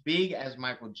as big as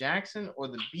Michael Jackson or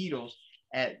the Beatles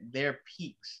at their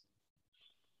peaks.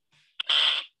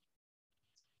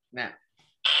 Now,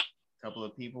 a couple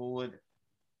of people would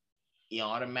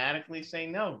automatically say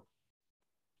no.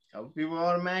 A couple of people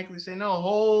automatically say no. A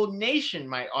whole nation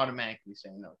might automatically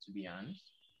say no, to be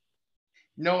honest.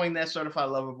 Knowing that Certified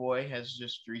Lover Boy has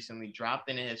just recently dropped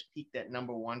and it has peaked at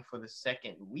 #1 for the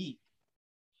 2nd week.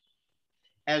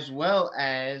 As well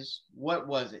as, what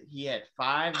was it? He had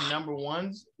 5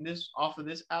 #1s off of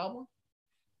this album.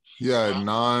 Yeah,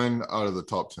 9 out of the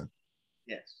top 10.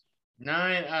 Yes,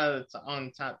 9 out of on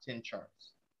the top 10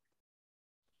 charts.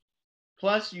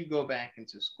 Plus, you go back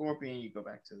into Scorpion, you go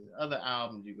back to the other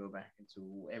albums, you go back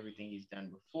into everything he's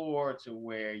done before, to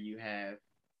where you have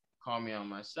Call Me on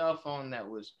My Cell Phone that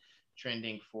was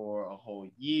trending for a whole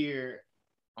year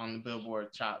on the Billboard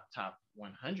top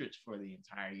 100s for the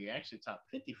entire year, actually top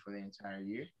 50 for the entire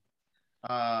year.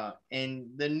 And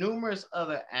the numerous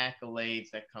other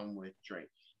accolades that come with Drake.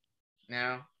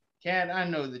 Now, Kat, I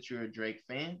know that you're a Drake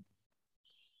fan,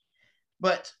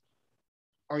 but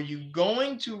are you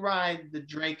going to ride the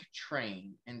Drake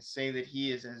train and say that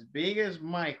he is as big as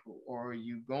Michael, or are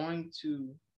you going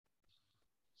to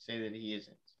say that he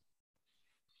isn't?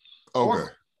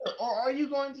 Okay. Or are you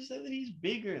going to say that he's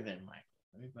bigger than Michael?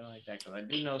 Let me put it like that, because I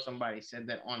do know somebody said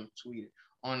that on a tweet,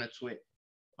 on a tweet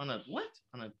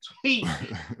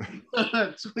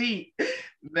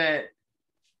that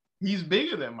he's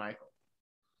bigger than Michael.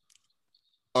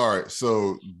 All right,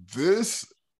 so this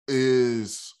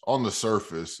is on the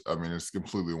surface. I mean, it's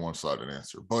completely one-sided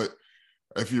answer, but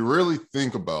if you really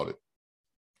think about it,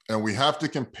 and we have to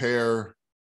compare,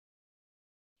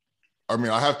 I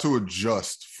mean, I have to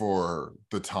adjust for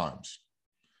the times.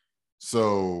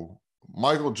 So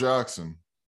Michael Jackson,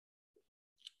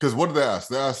 because what did they ask?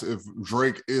 They asked if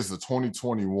Drake is the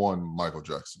 2021 Michael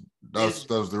Jackson. That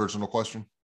was the original question.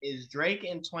 Is Drake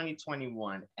in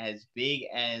 2021 as big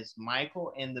as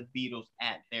Michael and the Beatles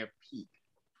at their peak?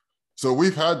 So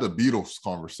we've had the Beatles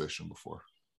conversation before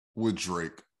with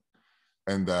Drake,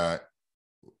 and that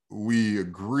we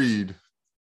agreed,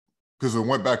 because it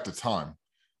went back to time,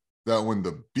 that when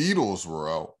the Beatles were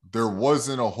out, there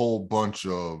wasn't a whole bunch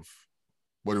of,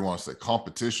 what do you want to say,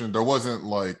 competition. There wasn't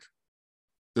like,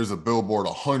 there's a Billboard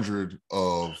 100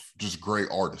 of just great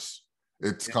artists.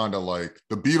 It's kind of like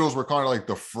the Beatles were kind of like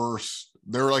the first,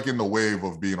 they were like in the wave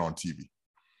of being on TV.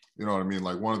 You know what I mean?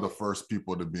 Like one of the first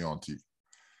people to be on TV.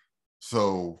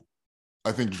 So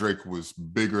I think Drake was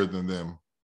bigger than them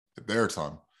at their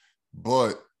time.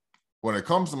 But when it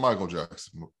comes to Michael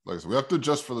Jackson, like I said, we have to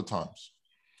adjust for the times.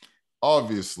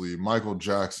 Obviously, Michael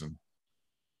Jackson,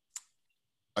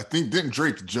 I think, didn't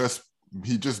Drake just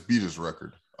beat his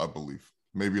record, I believe,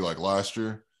 maybe like last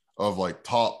year, of like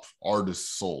top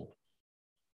artists sold.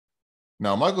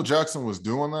 Now, Michael Jackson was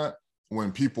doing that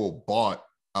when people bought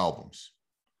albums,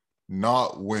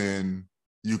 not when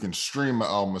you can stream an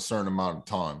album a certain amount of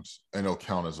times and it'll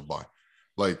count as a buy.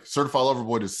 Like Certified Lover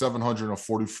Boy did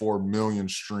 744 million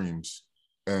streams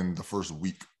in the first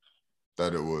week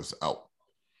that it was out.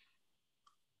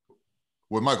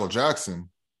 With Michael Jackson,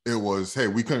 it was, hey,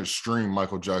 we couldn't stream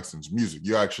Michael Jackson's music.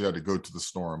 You actually had to go to the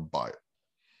store and buy it.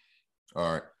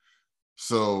 All right.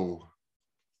 So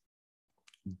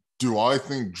do I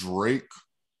think Drake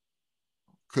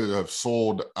could have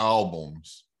sold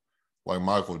albums like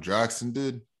Michael Jackson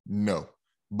did? No.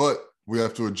 But we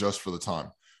have to adjust for the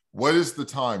time. What is the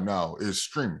time now? Is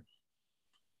streaming.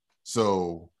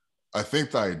 So I think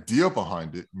the idea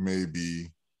behind it may be,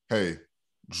 hey,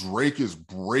 Drake is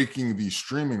breaking these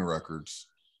streaming records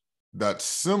that's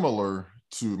similar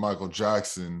to Michael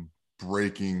Jackson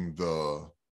breaking the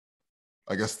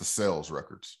sales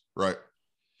records, right?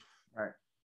 Right.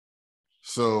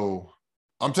 So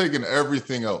I'm taking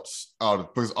everything else out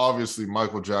of, because obviously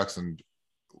Michael Jackson,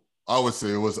 I would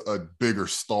say, it was a bigger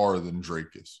star than Drake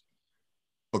is,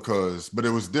 but it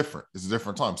was different. It's a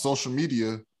different time. Social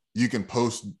media, you can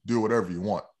post, do whatever you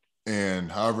want, and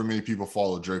however many people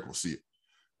follow Drake will see it.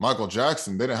 Michael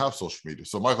Jackson, they didn't have social media.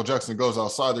 So Michael Jackson goes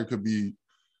outside, there could be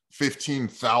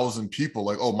 15,000 people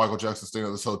like, oh, Michael Jackson staying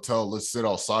at this hotel, let's sit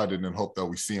outside and then hope that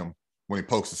we see him when he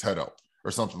pokes his head out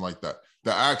or something like that.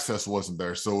 The access wasn't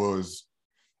there. So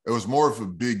it was more of a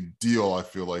big deal, I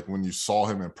feel like, when you saw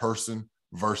him in person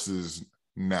versus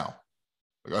now.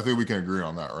 Like, I think we can agree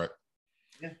on that, right?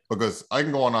 Yeah. Because I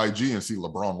can go on IG and see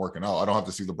LeBron working out. I don't have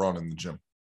to see LeBron in the gym.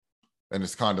 And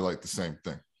it's kind of like the same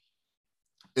thing.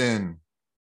 In,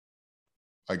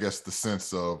 I guess, the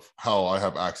sense of how I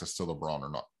have access to LeBron or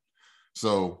not.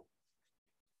 So,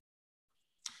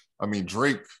 I mean,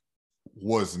 Drake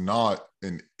was not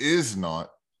and is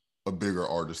not a bigger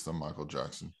artist than Michael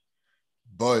Jackson.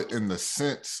 But in the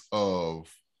sense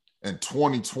of, in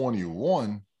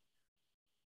 2021,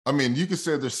 I mean, you could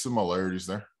say there's similarities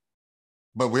there,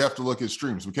 but we have to look at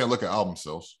streams. We can't look at album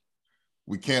sales.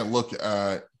 We can't look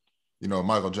at,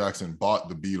 Michael Jackson bought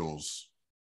the Beatles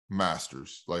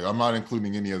masters. Like, I'm not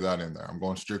including any of that in there. I'm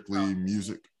going strictly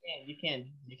music. You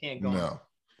can't go. No,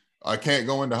 I can't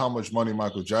go into how much money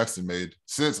Michael Jackson made.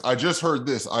 Since I just heard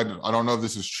this, I don't know if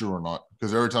this is true or not,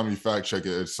 because every time you fact check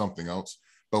it, it's something else.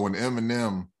 But when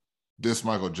Eminem dissed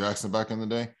Michael Jackson back in the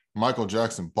day, Michael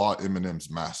Jackson bought Eminem's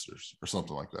masters or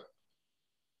something like that.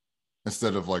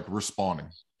 instead of like responding.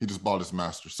 He just bought his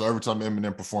master. So every time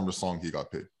Eminem performed a song, he got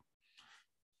paid.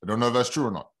 I don't know if that's true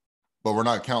or not, but we're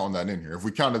not counting that in here. If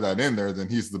we counted that in there, then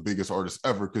he's the biggest artist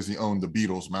ever because he owned the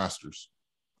Beatles masters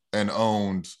and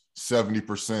owned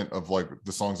 70% of like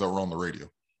the songs that were on the radio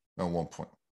at one point.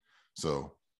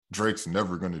 So Drake's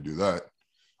never going to do that.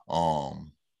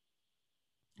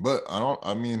 But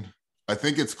I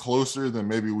think it's closer than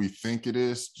maybe we think it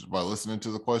is by listening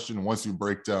to the question. Once you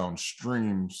break down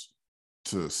streams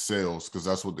to sales, because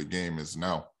that's what the game is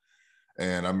now.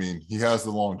 And I mean, he has the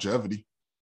longevity.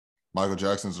 Michael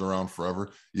Jackson's around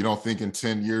forever. You don't think in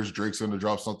 10 years Drake's going to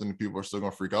drop something and people are still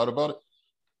going to freak out about it?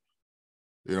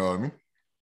 You know what I mean?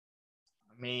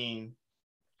 I mean,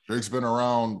 Drake's been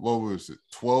around, what was it,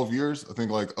 12 years? I think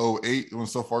like 08 when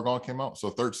So Far Gone came out. So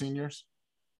 13 years.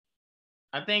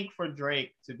 I think for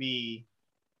Drake to be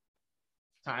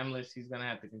timeless, he's going to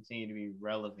have to continue to be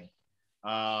relevant.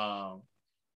 Well,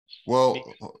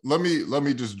 let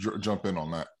me just jump in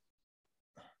on that.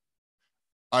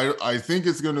 I think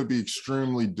it's going to be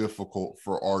extremely difficult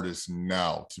for artists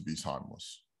now to be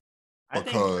timeless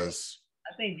because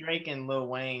I think Drake and Lil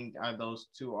Wayne are those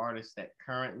two artists that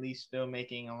currently still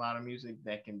making a lot of music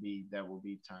that will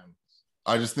be timeless.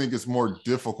 I just think it's more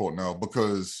difficult now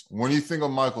because when you think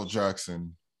of Michael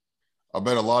Jackson, I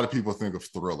bet a lot of people think of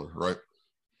Thriller, right?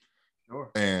 Sure.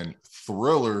 And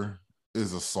Thriller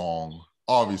is a song,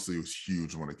 obviously it was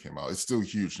huge when it came out. It's still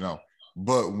huge now.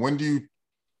 But when do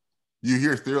you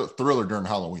hear Thriller during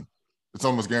Halloween? It's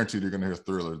almost guaranteed you're going to hear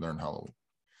Thriller during Halloween.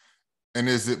 And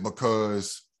is it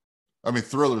because, I mean,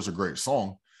 Thriller's a great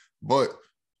song, but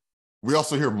we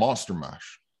also hear Monster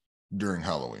Mash during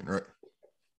Halloween, right?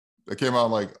 It came out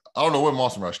like, I don't know when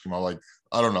Monster Mash came out. Like,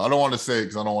 I don't know. I don't want to say it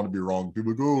because I don't want to be wrong.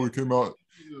 People go, oh, it came out.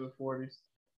 The 40s.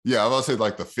 Yeah, I was about to say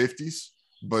like the 50s,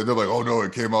 but they're like, oh no,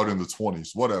 it came out in the 20s,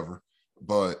 whatever.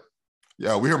 But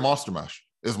yeah, we hear Monster Mash.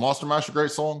 Is Monster Mash a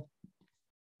great song?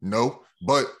 No,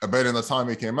 but I bet in the time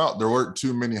it came out, there weren't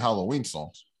too many Halloween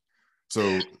songs.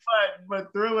 So,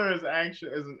 but Thriller is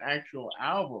an actual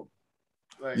album.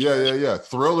 Like, yeah.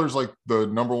 Thriller's like the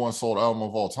 #1 sold album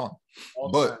of all time.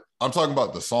 I'm talking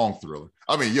about the song Thriller.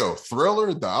 I mean,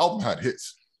 Thriller, the album had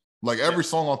hits. Like every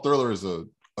song on Thriller is a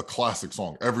classic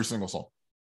song, every single song.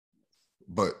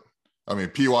 But I mean,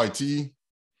 PYT,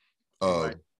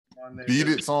 Beat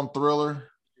It's on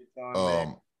Thriller. It's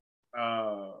on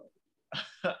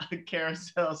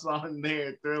Carousel's on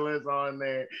there, Thriller's on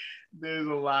there. There's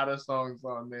a lot of songs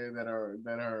on there that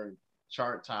are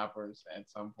chart toppers at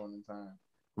some point in time.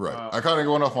 Right. I kind of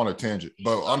going off on a tangent,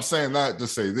 but I'm saying that to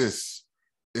say this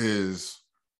is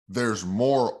there's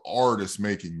more artists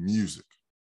making music,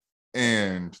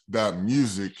 and that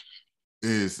music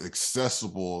is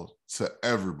accessible to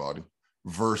everybody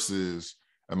versus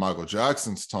at Michael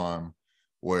Jackson's time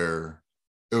where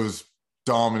it was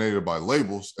dominated by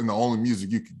labels, and the only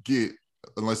music you could get,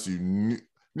 unless you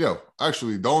knew,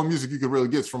 actually the only music you could really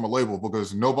get is from a label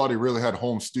because nobody really had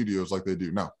home studios like they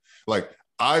do now. Like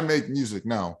I make music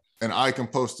now and I can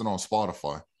post it on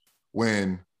Spotify,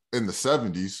 when in the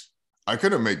 70s, I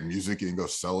couldn't make music and go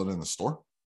sell it in the store.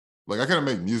 Like I couldn't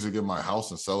make music in my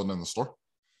house and sell it in the store.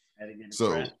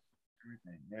 So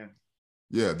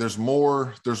yeah, there's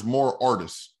more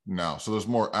artists now. So there's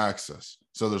more access.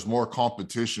 So there's more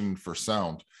competition for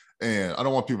sound. And I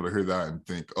don't want people to hear that and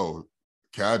think, oh,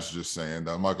 Cad's just saying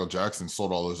that Michael Jackson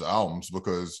sold all those albums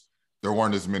because there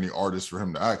weren't as many artists for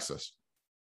him to access.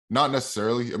 Not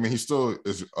necessarily. I mean, he still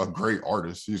is a great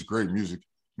artist. He's great music.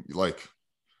 Like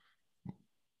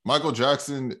Michael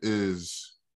Jackson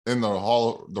is in the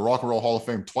Rock and Roll Hall of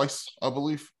Fame twice, I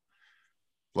believe.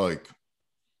 Like,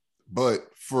 but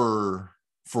for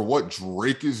what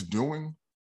Drake is doing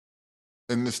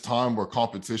in this time where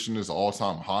competition is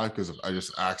all-time high because of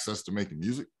just access to making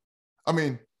music. I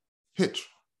mean, Hitch.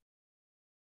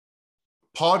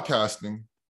 Podcasting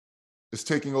is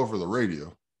taking over the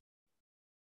radio.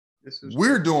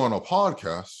 We're doing a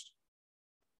podcast,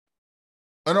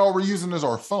 and all we're using is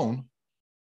our phone.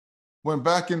 When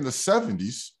back in the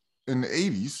 70s, in the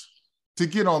 80s, to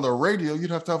get on the radio,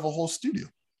 you'd have to have a whole studio.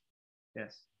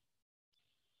 Yes.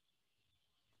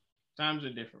 Times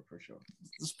are different for sure.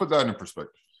 Just put that in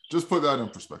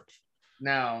perspective.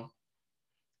 Now,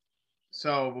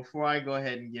 so before I go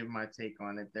ahead and give my take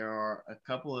on it, there are a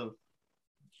couple of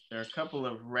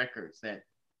records that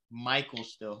Michael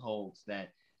still holds that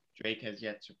Drake has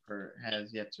yet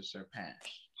to surpass.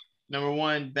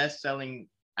 #1 best-selling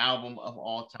album of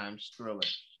all time,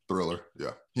 Thriller.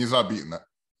 Yeah. He's not beating that.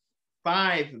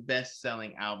 5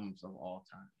 best-selling albums of all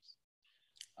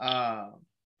times.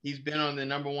 He's been on the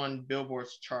 #1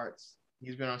 Billboard's charts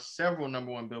He's been on several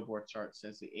 #1 Billboard charts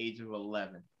since the age of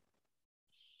 11.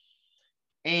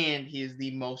 And he is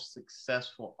the most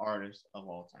successful artist of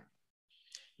all time.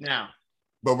 Now,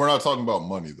 but we're not talking about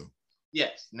money though.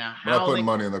 Yes. Now, we're not putting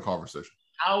money in the conversation.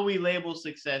 How we label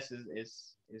success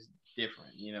is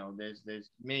different. You know, there's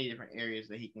many different areas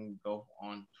that he can go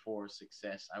on for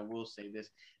success. I will say this: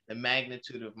 the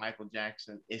magnitude of Michael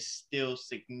Jackson is still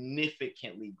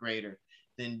significantly greater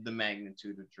than the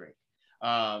magnitude of Drake.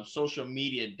 Social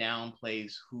media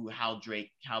downplays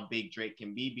how big Drake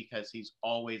can be because he's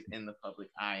always in the public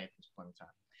eye at this point in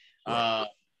time. Right.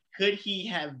 Could he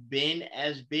have been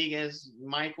as big as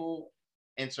Michael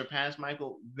and surpassed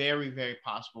Michael? Very, very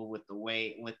possible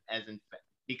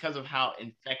because of how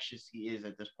infectious he is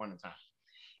at this point in time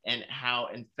and how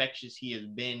infectious he has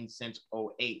been since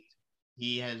 2008.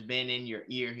 He has been in your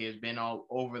ear. He has been all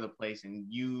over the place. And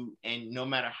no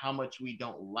matter how much we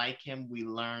don't like him, we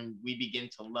begin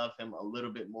to love him a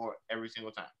little bit more every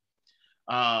single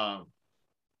time.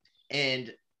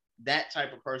 And that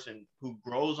type of person who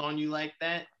grows on you like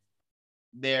that,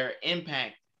 their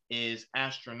impact is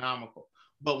astronomical.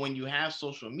 But when you have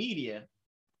social media,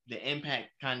 the impact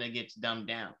kind of gets dumbed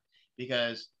down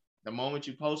because the moment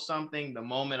you post something, the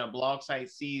moment a blog site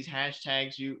sees,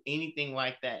 hashtags you, anything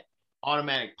like that,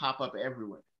 automatic pop up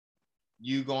everywhere.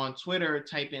 You go on Twitter,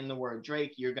 type in the word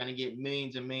Drake, you're going to get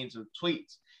millions and millions of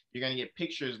tweets. You're going to get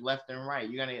pictures left and right.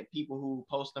 You're going to get people who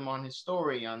post them on his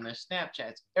story, on their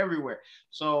Snapchats, everywhere.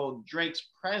 So Drake's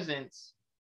presence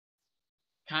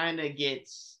kind of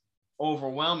gets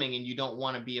overwhelming and you don't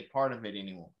want to be a part of it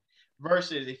anymore.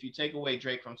 Versus if you take away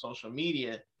Drake from social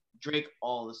media, Drake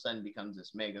all of a sudden becomes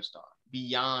this megastar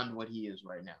beyond what he is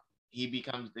right now. He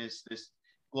becomes this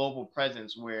global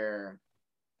presence where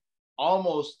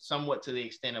almost somewhat to the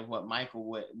extent of what Michael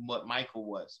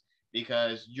was,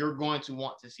 because you're going to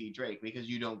want to see Drake because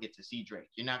you don't get to see Drake.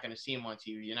 You're not going to see him on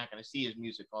TV. You're not going to see his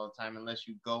music all the time unless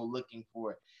you go looking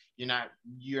for it. You're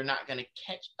not going to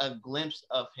catch a glimpse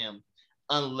of him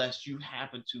unless you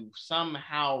happen to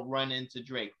somehow run into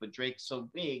Drake. But Drake's so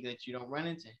big that you don't run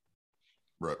into him.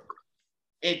 Right.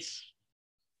 It's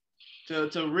to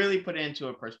really put it into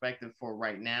a perspective for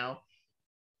right now,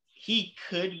 he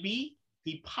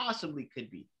possibly could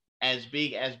be as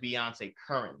big as Beyonce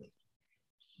currently.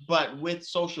 But with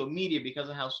social media, because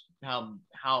of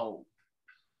how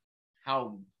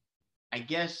I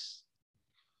guess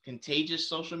contagious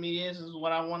social media is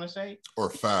what I want to say. Or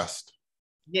fast.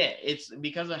 Yeah, it's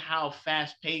because of how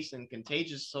fast-paced and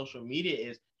contagious social media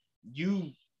is.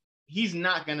 He's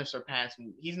not going to surpass.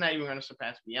 He's not even going to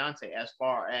surpass Beyonce as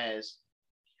far as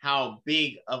how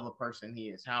big of a person he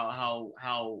is.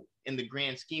 How in the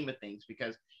grand scheme of things,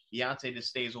 because Beyonce just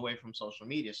stays away from social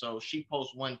media. So she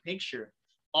posts one picture,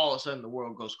 all of a sudden the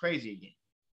world goes crazy again.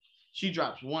 She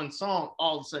drops one song,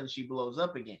 all of a sudden she blows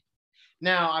up again.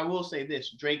 Now, I will say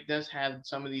this. Drake does have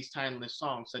some of these timeless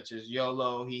songs, such as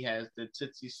YOLO. He has the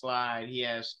Tootsie Slide. He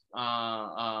has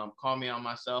Call Me On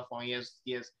My Cell Phone. He has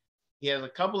a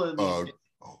couple of these.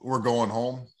 We're Going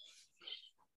Home.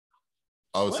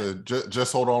 I would say,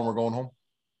 just hold on, we're going home.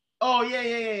 Oh,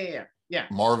 yeah.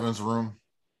 Marvin's Room.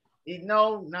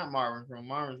 No, not Marvin's Room.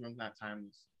 Marvin's Room's not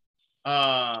timeless.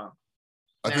 I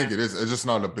think it is. It's just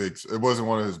not it wasn't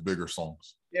one of his bigger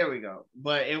songs. There we go.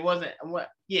 But it wasn't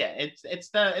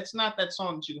it's not that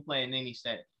song that you can play in any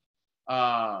setting.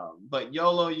 But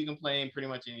YOLO you can play in pretty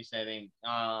much any setting.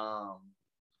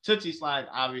 Tootsie Slide,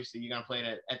 obviously you're gonna play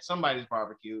that at somebody's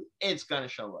barbecue. It's gonna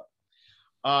show up.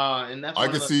 And that's I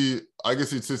can see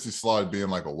Tootsie Slide being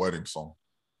like a wedding song.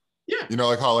 Yeah. You know,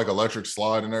 like how like Electric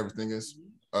Slide and everything is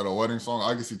at a wedding song.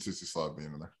 I can see Tootsie Slide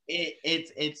being in there.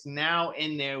 It's now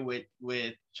in there with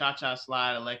Cha-Cha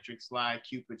Slide, Electric Slide,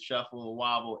 Cupid Shuffle,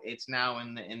 Wobble. It's now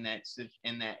in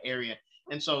that area.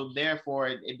 And so therefore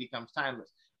it becomes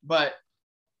timeless. But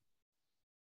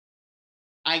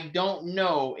I don't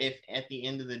know if at the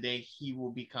end of the day he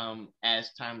will become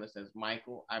as timeless as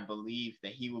Michael. I believe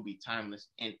that he will be timeless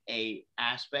in a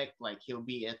aspect, like he'll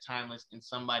be as timeless in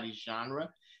somebody's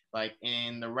genre. Like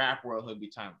in the rap world, he'll be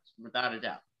timeless. Without a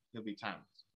doubt, he'll be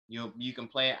timeless. You can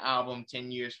play an album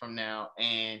 10 years from now,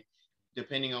 and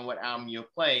depending on what album you'll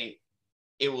play,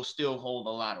 it will still hold a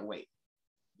lot of weight.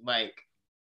 Like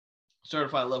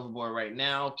Certified Lover Boy right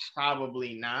now,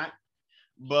 probably not.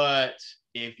 But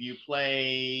if you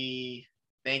play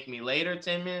Thank Me Later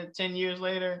 10 years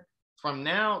later from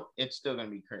now, it's still gonna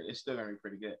be crazy. It's still gonna be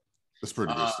pretty good. It's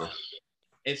pretty good stuff.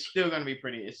 It's still gonna be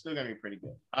pretty good.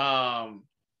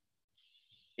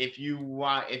 If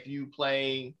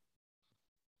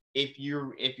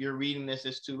you're reading this,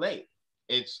 it's too late.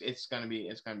 It's gonna be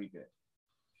good.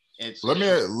 It's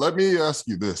let me ask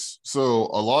you this. So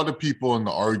a lot of people in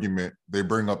the argument, they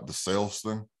bring up the sales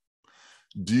thing.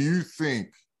 Do you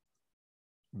think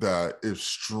that if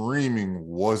streaming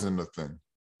wasn't a thing,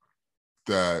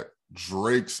 that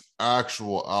Drake's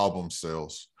actual album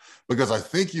sales, because I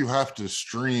think you have to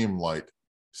stream like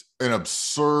an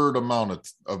absurd amount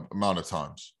of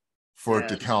times for it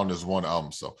to count as one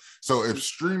album sale. So if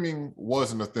streaming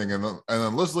wasn't a thing, and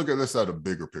then let's look at this at a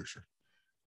bigger picture.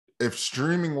 If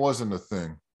streaming wasn't a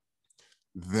thing,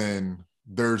 then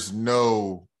there's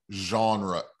no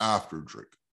genre after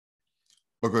Drake,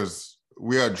 because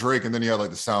we had Drake and then you had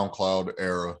like the SoundCloud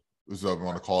era, is what we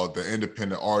want to call it, the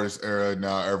independent artist era.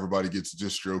 Now everybody gets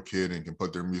DistroKid and can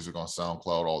put their music on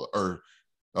SoundCloud, or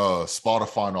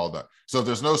Spotify and all that. So if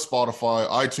there's no Spotify,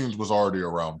 iTunes was already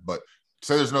around, but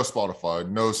say there's no Spotify,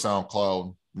 no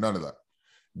SoundCloud, none of that.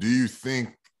 Do you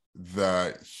think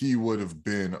that he would have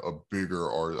been a bigger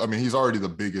artist? I mean, he's already the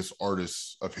biggest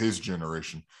artist of his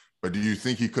generation, but do you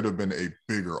think he could have been a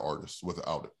bigger artist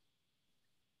without it?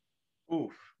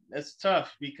 Oof, that's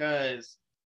tough because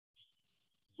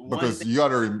you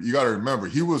gotta remember,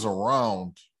 he was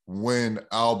around when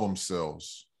album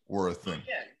sales were a thing.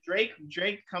 Yeah,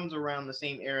 Drake comes around the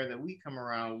same era that we come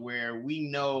around, where we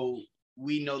know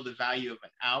the value of an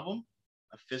album,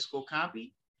 a physical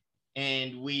copy,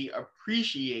 and we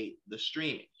appreciate the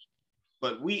streaming.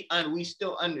 But we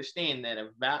still understand that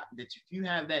that if you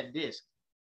have that disc,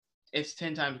 it's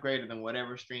 10 times greater than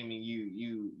whatever streaming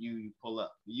you pull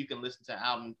up. You can listen to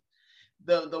albums.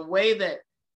 The way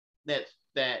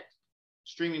that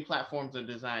streaming platforms are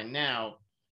designed now,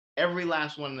 every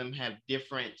last one of them have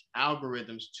different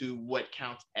algorithms to what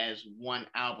counts as one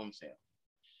album sale.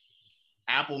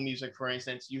 Apple Music, for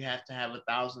instance, you have to have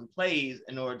 1,000 plays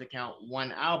in order to count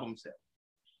one album sale.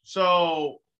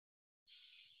 So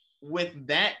with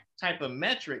that type of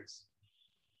metrics,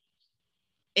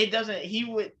 I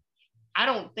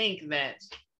don't think that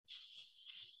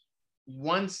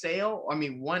one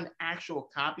actual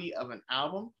copy of an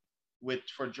album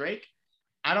for Drake,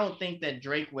 I don't think that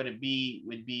Drake would be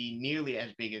nearly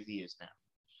as big as he is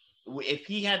now. If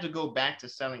he had to go back to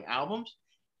selling albums,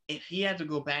 if he had to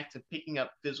go back to picking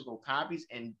up physical copies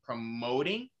and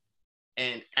promoting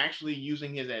and actually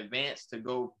using his advance to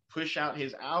go push out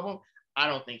his album, I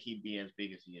don't think he'd be as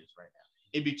big as he is right now.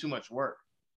 It'd be too much work.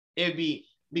 It'd be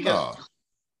because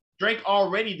Drake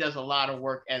already does a lot of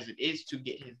work as it is to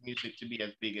get his music to be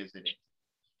as big as it is.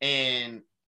 And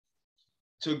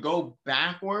to go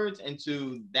backwards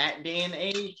into that day and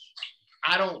age,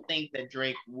 I don't think that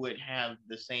Drake would have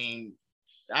the same.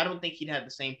 I don't think he'd have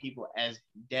the same people as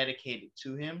dedicated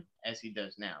to him as he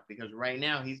does now. Because right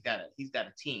now he's got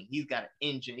a team. He's got an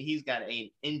engine. He's got an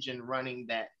engine running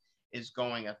that is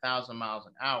going 1,000 miles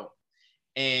an hour,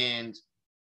 and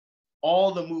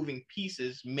all the moving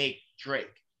pieces make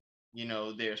Drake. You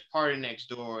know, there's Party Next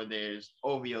Door, there's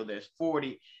OVO, there's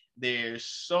 40. There's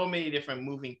so many different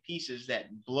moving pieces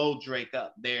that blow Drake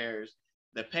up. There's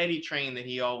the petty train that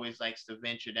he always likes to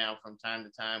venture down from time to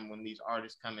time when these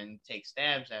artists come and take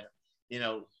stabs at him. You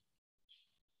know,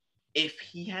 if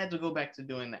he had to go back to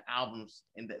doing the albums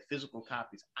and the physical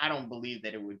copies, I don't believe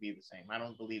that it would be the same. I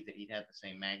don't believe that he'd have the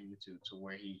same magnitude to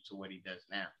what he does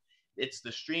now. It's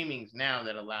the streamings now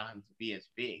that allow him to be as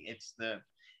big. It's the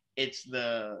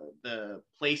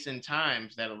place and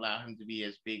times that allow him to be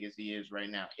as big as he is right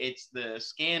now. It's the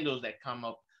scandals that come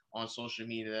up on social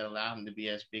media that allow him to be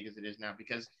as big as it is now,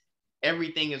 because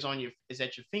everything is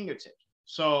at your fingertips.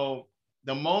 So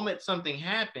the moment something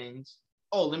happens,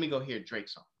 oh, let me go hear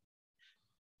Drake's song.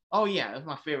 Oh yeah, that's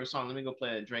my favorite song. Let me go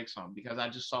play a Drake song because I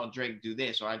just saw Drake do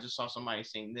this, or I just saw somebody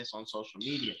sing this on social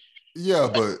media. Yeah,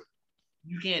 but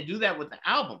you can't do that with the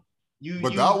album.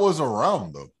 That was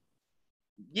around though.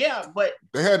 Yeah, but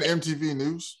they had MTV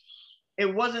News.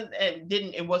 It wasn't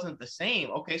the same.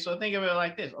 Okay, so think of it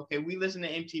like this. Okay, we listen to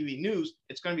MTV News.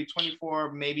 It's going to be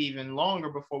 24, maybe even longer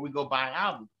before we go buy an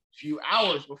album. A few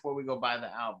hours before we go buy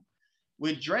the album.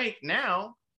 With Drake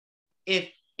now, if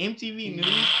MTV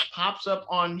News pops up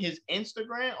on his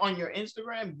Instagram, on your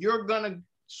Instagram, you're going to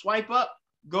swipe up,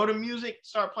 go to music,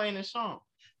 start playing his song.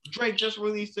 Drake just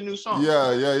released a new song.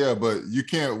 Yeah, but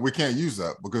we can't use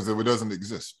that because it doesn't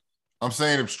exist. I'm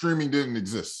saying if streaming didn't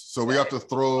exist, so we have to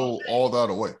throw all that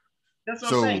away. That's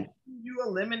what I'm saying. You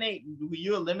eliminate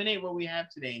what we have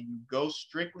today and you go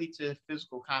strictly to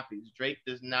physical copies. Drake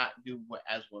does not do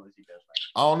as well as he does right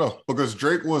now. I don't know, because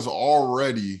Drake was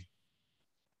already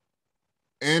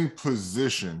in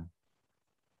position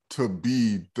to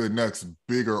be the next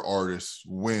bigger artist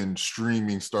when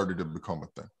streaming started to become a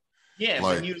thing. Yeah,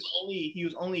 but he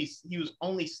was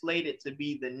only slated to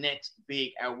be the next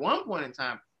big at one point in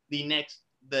time. the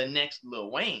next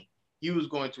Lil Wayne. He was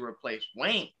going to replace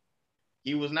Wayne.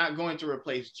 He was not going to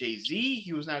replace Jay-Z.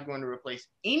 He was not going to replace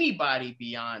anybody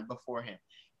before him.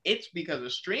 It's because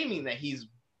of streaming that he's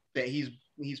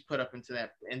put up into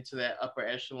that upper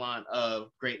echelon of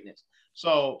greatness.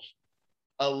 So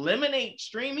eliminate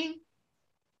streaming.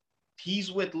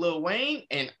 He's with Lil Wayne,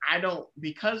 and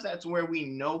because that's where we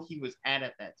know he was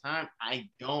at that time. I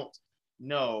don't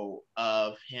know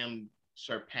of him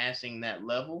surpassing that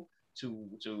level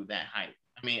to that height.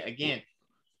 I mean, again,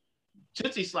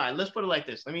 Tootsie Slide. Let's put it like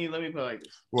this. Let me put it like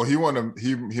this. Well, he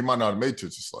might not have made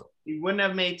Tootsie Slide. He wouldn't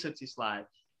have made Tootsie Slide.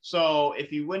 So if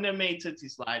he wouldn't have made Tootsie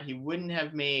Slide, he wouldn't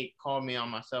have made Call Me on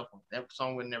My Cell Phone. That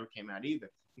song would never came out either,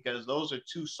 because those are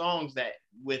two songs that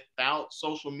without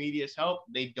social media's help,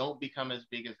 they don't become as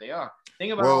big as they are.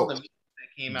 Think about all the music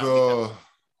that came out.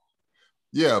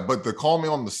 Yeah, but the Call Me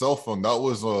on the Cell Phone, that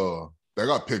was that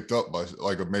got picked up by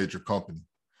like a major company.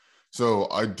 So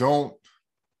I don't,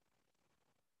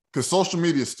 because social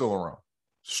media is still around.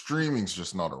 Streaming's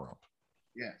just not around.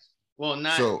 Yes. Well,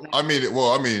 not. So I mean,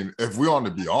 if we want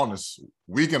to be honest,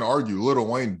 we can argue Lil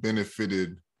Wayne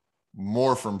benefited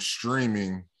more from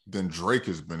streaming than Drake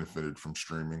has benefited from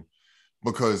streaming,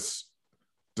 because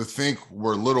to think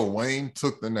where Lil Wayne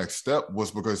took the next step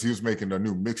was because he was making a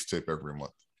new mixtape every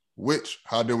month. Which,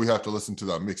 how did we have to listen to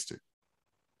that mixtape?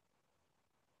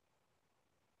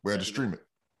 We had to stream it.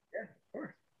 Yeah, of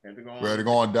course. We had to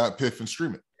go on DatPiff and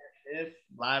stream it. If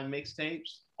live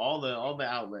mixtapes, all the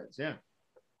outlets, yeah.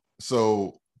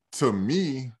 So to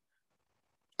me,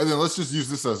 and then let's just use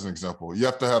this as an example. You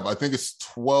have to have, I think it's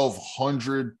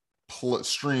 1,200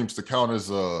 streams to count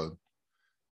as I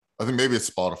think maybe it's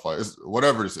Spotify. It's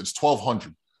whatever it is. It's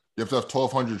 1,200. You have to have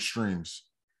 1,200 streams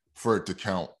for it to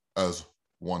count as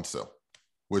one sale,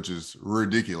 which is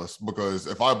ridiculous, because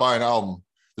if I buy an album,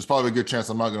 there's probably a good chance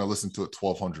I'm not going to listen to it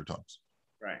 1,200 times.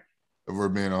 Right. If we're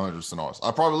being 100% honest.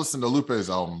 I probably listened to Lupe's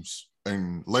albums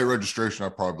in Late Registration. I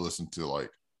probably listened to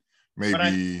like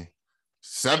maybe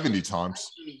 70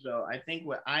 times. So I think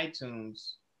with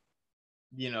iTunes,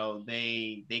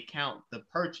 they count the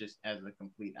purchase as a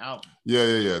complete album.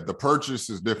 Yeah. The purchase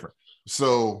is different.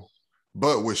 So,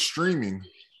 but with streaming,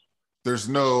 there's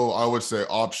no, I would say,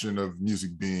 option of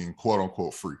music being quote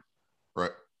unquote free,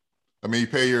 right? I mean, you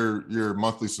pay your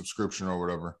monthly subscription or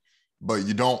whatever, but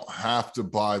you don't have to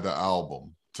buy the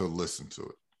album to listen to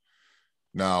it.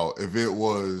 Now, if it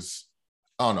was,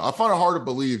 I don't know, I find it hard to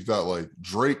believe that like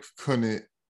Drake couldn't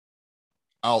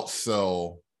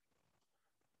outsell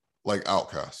like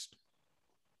Outkast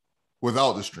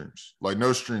without the streams, like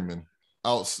no streaming.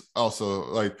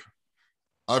 Also, like,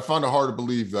 I find it hard to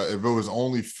believe that if it was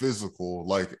only physical,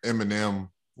 like Eminem,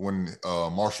 when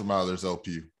Marshall Mathers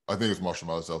LP, I think it's Marshall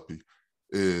Mathers LP,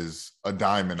 is a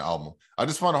diamond album. I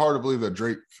just find it hard to believe that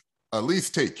Drake, at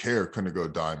least Take Care, couldn't go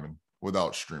diamond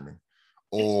without streaming.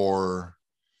 Or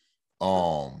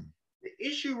the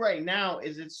issue right now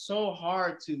is it's so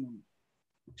hard to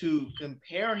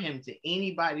compare him to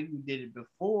anybody who did it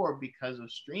before because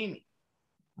of streaming.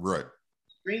 Right.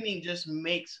 Streaming just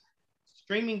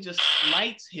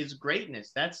slights his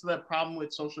greatness. That's the problem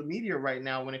with social media right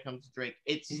now when it comes to Drake.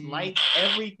 It slights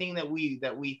everything that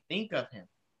we think of him.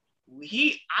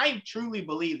 I truly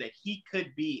believe that he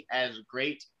could be as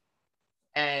great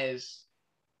as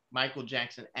Michael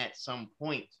Jackson at some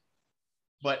point,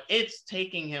 but it's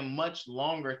taking him much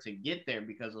longer to get there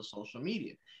because of social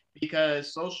media.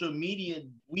 Because social media,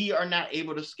 we are not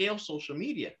able to scale social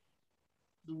media.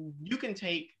 You can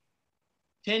take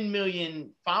 10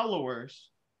 million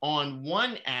followers on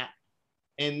one app,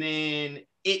 and then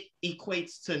it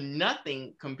equates to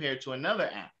nothing compared to another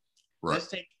app. Right. Let's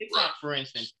take TikTok, for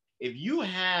instance. If you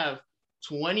have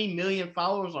 20 million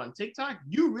followers on TikTok,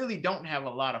 you really don't have a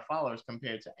lot of followers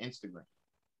compared to Instagram.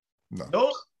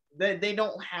 No. They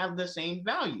don't have the same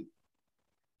value.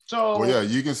 So, well, yeah,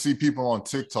 you can see people on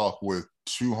TikTok with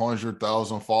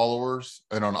 200,000 followers,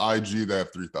 and on IG they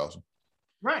have 3,000.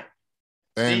 Right.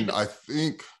 And I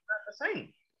think not the same.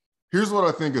 Here's what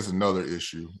I think is another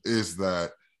issue, is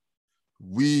that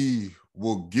we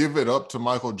will give it up to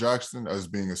Michael Jackson as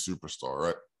being a superstar,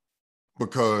 right?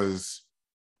 Because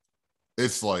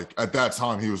it's like at that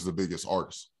time he was the biggest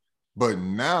artist. But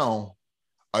now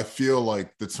I feel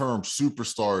like the term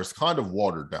superstar is kind of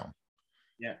watered down.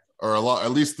 Yeah. Or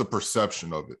at least the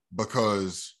perception of it,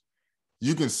 because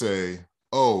you can say,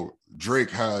 oh,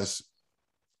 Drake has,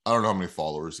 I don't know how many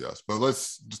followers he has, but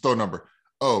let's just throw a number.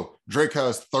 Oh, Drake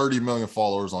has 30 million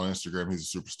followers on Instagram.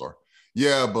 He's a superstar.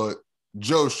 Yeah, but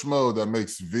Joe Schmo that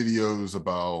makes videos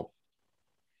about,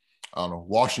 I don't know,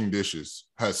 washing dishes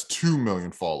has 2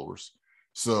 million followers.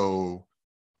 So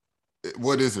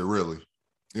what is it really?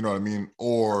 You know what I mean?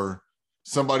 Or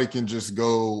somebody can just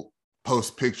go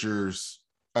post pictures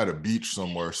at a beach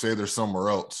somewhere, say they're somewhere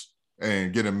else,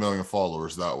 and get 1 million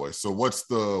followers that way. So what's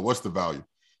the value?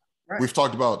 Right. We've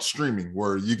talked about streaming,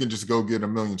 where you can just go get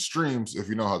 1 million streams if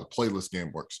you know how the playlist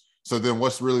game works. So then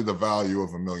what's really the value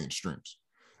of 1 million streams?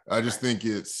 I just think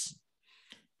it's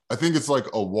like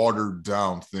a watered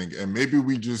down thing. And maybe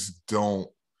we just don't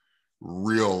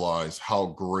realize how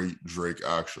great Drake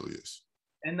actually is.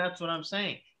 And that's what I'm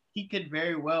saying. He could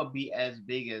very well be as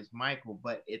big as Michael,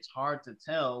 but it's hard to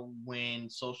tell when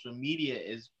social media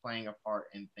is playing a part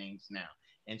in things now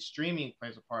and streaming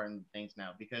plays a part in things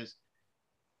now, because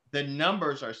the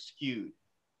numbers are skewed.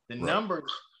 The Right.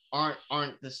 numbers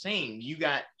aren't the same. You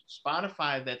got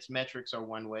Spotify that's metrics are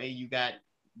one way. You got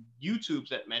YouTube's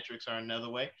that metrics are another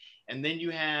way, and then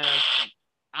you have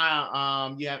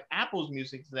Apple's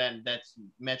music that's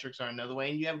metrics are another way,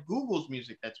 and you have Google's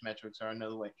music that's metrics are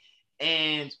another way,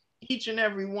 and each and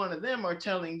every one of them are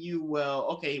telling you, well,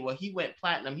 okay, well, he went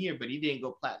platinum here, but he didn't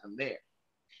go platinum there,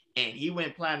 and he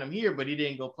went platinum here, but he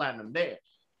didn't go platinum there,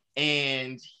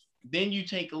 and then you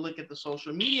take a look at the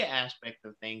social media aspect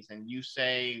of things, and you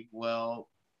say, well,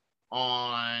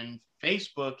 on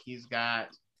Facebook he's got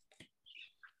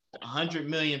 100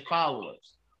 million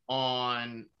followers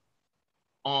on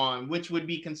which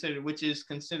is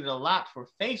considered a lot for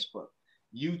Facebook.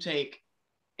 You take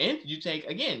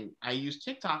again, I use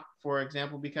TikTok for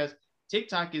example, because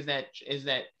TikTok is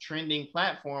that trending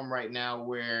platform right now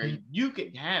where you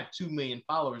could have 2 million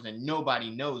followers and nobody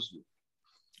knows you.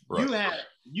 Right.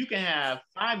 You can have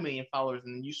 5 million followers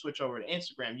and then you switch over to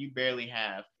Instagram, you barely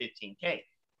have 15K.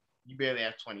 You barely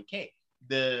have 20K.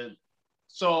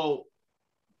 So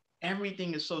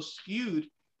everything is so skewed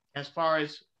as far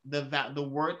as the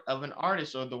worth of an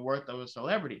artist or the worth of a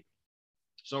celebrity.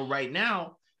 So right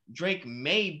now, Drake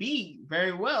may be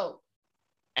very well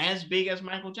as big as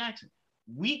Michael Jackson.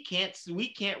 We can't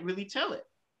really tell it.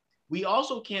 We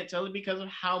also can't tell it because of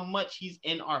how much he's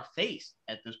in our face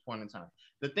at this point in time.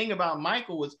 The thing about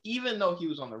Michael was, even though he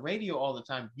was on the radio all the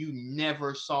time, you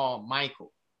never saw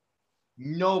Michael.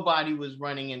 Nobody was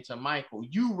running into Michael.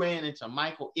 You ran into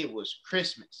Michael, it was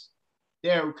Christmas.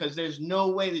 Because there's no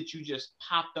way that you just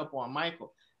popped up on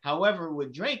Michael. However,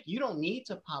 with Drake, you don't need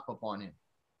to pop up on him.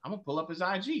 I'm gonna pull up his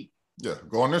IG. Yeah,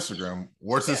 go on Instagram.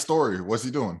 What's his story? What's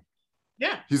he doing?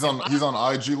 Yeah, he's on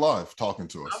IG Live talking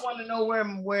to us. I want to know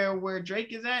where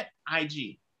Drake is at.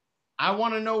 IG. I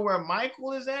want to know where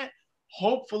Michael is at.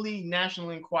 Hopefully, National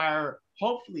Enquirer.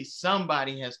 Hopefully,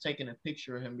 somebody has taken a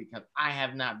picture of him, because I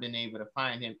have not been able to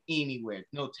find him anywhere.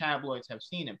 No tabloids have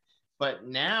seen him. But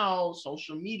now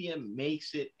social media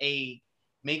makes it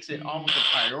almost a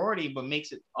priority, but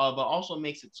also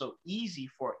makes it so easy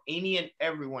for any and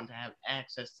everyone to have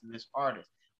access to this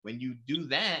artist. When you do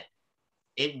that,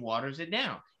 it waters it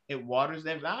down. It waters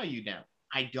their value down.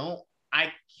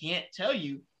 I can't tell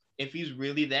you if he's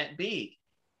really that big.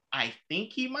 I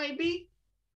think he might be,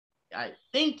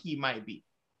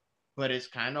 but it's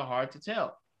kind of hard to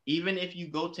tell. Even if you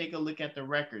go take a look at the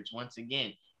records once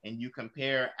again, and you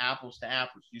compare apples to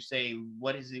apples, you say,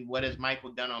 what has Michael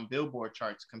done on Billboard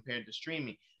charts compared to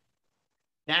streaming?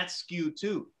 That's skewed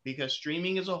too, because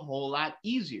streaming is a whole lot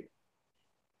easier.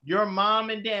 Your mom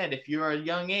and dad, if you're a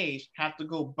young age, have to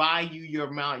go buy you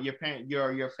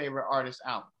your favorite artist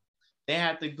album. They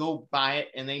have to go buy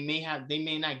it, and they may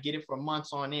not get it for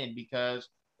months on end because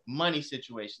money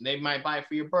situation. They might buy it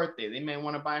for your birthday. They may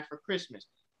want to buy it for Christmas.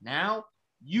 Now,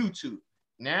 YouTube.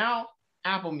 Now,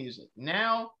 Apple Music,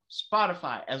 now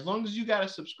Spotify. As long as you got a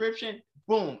subscription,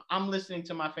 boom, I'm listening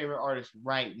to my favorite artist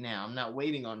right now. I'm not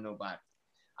waiting on nobody.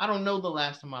 I don't know the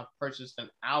last time I purchased an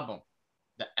album.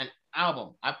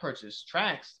 I purchased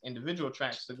tracks, individual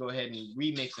tracks, to go ahead and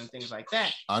remix and things like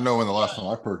that. I know when the last time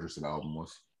I purchased an album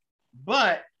was.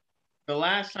 But the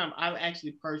last time I've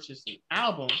actually purchased an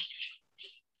album,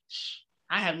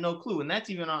 I have no clue, and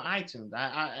that's even on iTunes.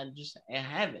 I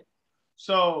haven't.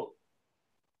 So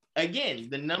again,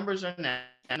 the numbers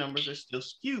are still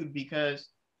skewed because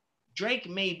Drake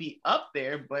may be up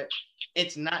there, but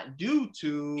it's not due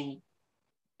to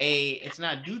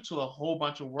a whole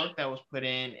bunch of work that was put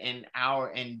in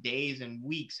hours and days and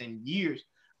weeks and years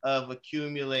of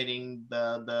accumulating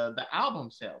the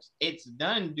album sales. It's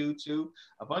done due to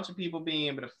a bunch of people being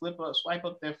able to swipe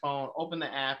up their phone, open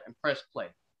the app, and press play.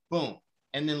 Boom.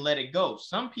 And then let it go.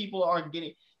 Some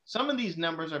of these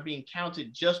numbers are being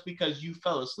counted just because you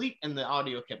fell asleep and the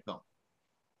audio kept going.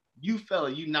 You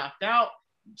knocked out,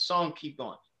 song keep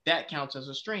going. That counts as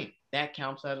a stream. That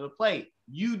counts as a play.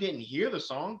 You didn't hear the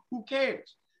song, who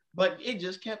cares? But it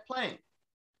just kept playing.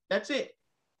 That's it.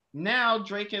 Now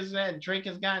Drake has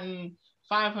gotten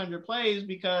 500 plays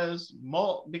because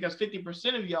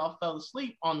 50% of y'all fell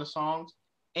asleep on the songs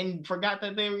and forgot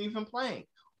that they were even playing,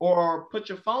 or put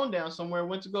your phone down somewhere,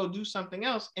 went to go do something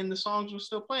else, and the songs were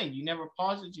still playing. You never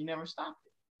paused it, you never stopped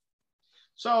it.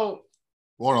 So,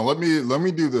 hold on, let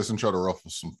me do this and try to ruffle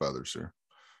some feathers here.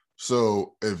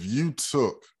 So, if you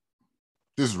took,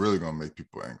 this is really gonna make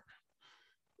people angry.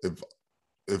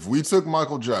 If we took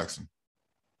Michael Jackson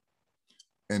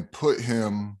and put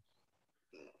him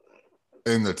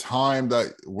in the time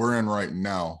that we're in right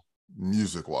now,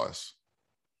 music-wise,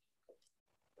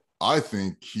 I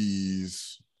think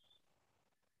he's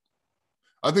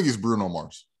Bruno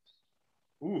Mars.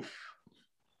 Oof.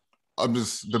 I'm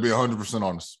just, to be 100%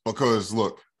 honest, because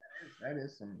look, that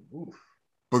is some oof.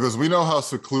 Because we know how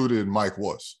secluded Mike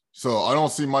was. So I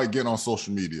don't see Mike getting on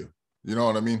social media. You know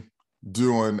what I mean?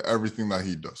 Doing everything that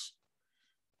he does.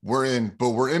 We're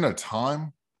in a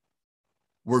time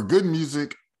where good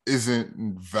music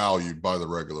isn't valued by the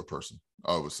regular person,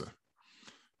 I would say.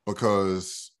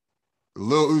 Because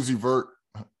Lil Uzi Vert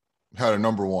had a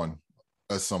number one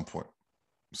at some point.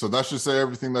 So that should say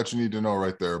everything that you need to know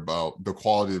right there about the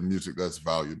quality of music that's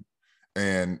valued.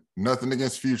 And nothing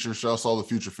against Future, shouts to all the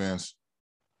Future fans.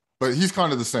 But he's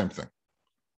kind of the same thing.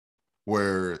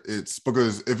 Where it's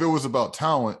because if it was about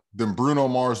talent, then Bruno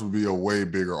Mars would be a way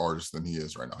bigger artist than he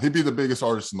is right now. He'd be the biggest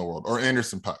artist in the world, or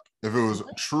Anderson .Paak. If it was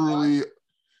truly,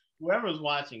 whoever's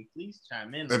watching, please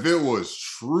chime in. If it was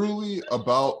truly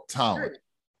about talent,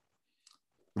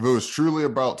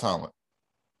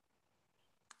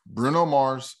 Bruno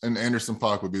Mars and Anderson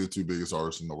 .Paak would be the two biggest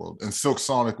artists in the world, and Silk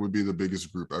Sonic would be the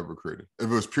biggest group ever created.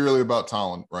 If it was purely about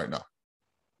talent right now,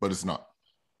 but it's not.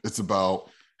 It's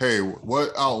about, hey,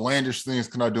 what outlandish things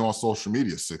can I do on social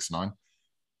media, 6ix9ine,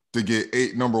 to get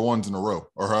 8 number ones in a row,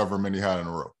 or however many had in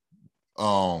a row.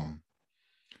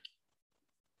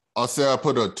 I'll say I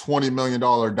put a $20 million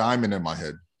diamond in my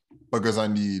head because I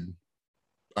need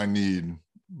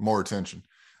more attention.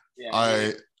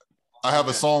 Yeah, I have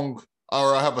a song,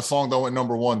 or I have a song that went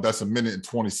number one that's 1 minute and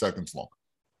 20 seconds long.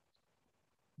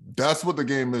 That's what the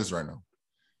game is right now.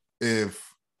 If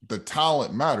the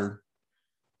talent mattered,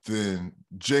 then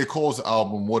J. Cole's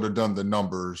album would have done the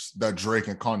numbers that Drake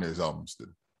and Kanye's albums did.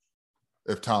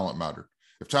 If talent mattered.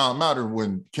 If talent mattered,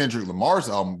 when Kendrick Lamar's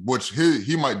album, which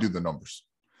he might do the numbers,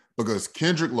 because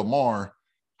Kendrick Lamar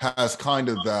has kind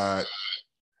of that,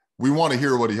 we want to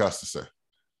hear what he has to say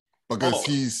because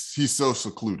he's so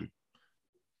secluded.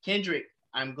 Kendrick,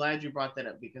 I'm glad you brought that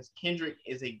up because Kendrick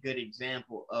is a good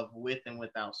example of with and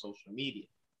without social media.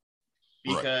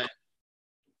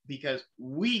 Because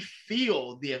we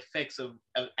feel the effects of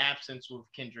absence with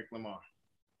Kendrick Lamar.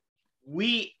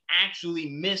 We actually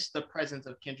miss the presence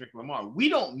of Kendrick Lamar. We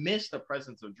don't miss the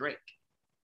presence of Drake.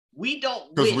 We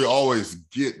don't, because we always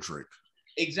get Drake.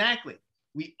 Exactly.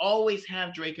 We always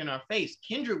have Drake in our face.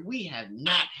 Kendrick, we have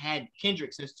not had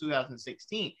Kendrick since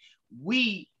 2016.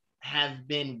 We have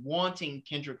been wanting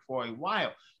Kendrick for a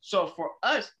while. So for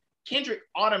us, Kendrick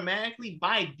automatically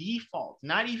by default,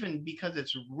 not even because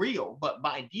it's real, but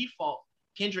by default,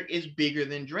 Kendrick is bigger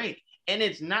than Drake. And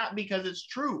it's not because it's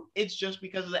true. It's just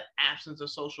because of the absence of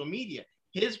social media.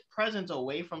 His presence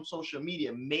away from social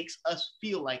media makes us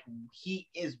feel like he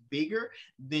is bigger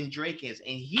than Drake is.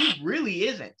 And he really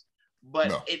isn't.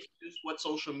 But it's just what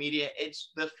social media,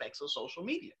 it's the effects of social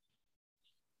media.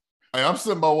 Hey, I'm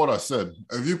sitting by what I said.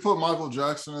 If you put Michael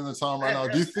Jackson in the time right now,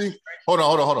 do you think, hold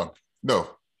on. No.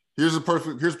 Here's a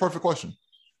perfect question.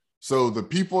 So the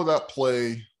people that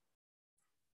play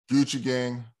Gucci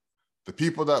Gang, the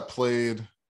people that played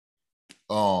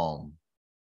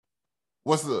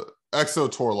what's the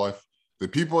XO Tour Life, the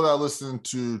people that listen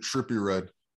to Trippie Redd,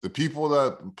 the people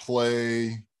that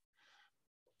play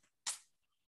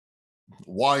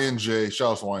YNJ,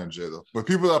 shout out to YNJ though, but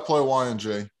people that play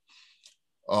YNJ,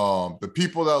 the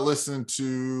people that listen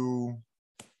to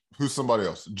who's somebody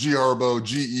else? G Herbo,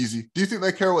 G-Eazy. Do you think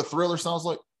they care what Thriller sounds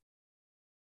like?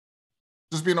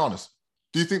 Just being honest.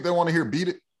 Do you think they want to hear Beat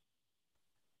It?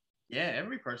 Yeah,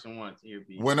 every person wants to hear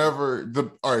Beat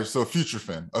It. All right, so Future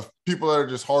fan, of people that are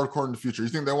just hardcore in the Future, you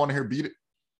think they want to hear Beat It?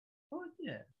 Oh,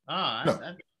 yeah.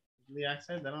 I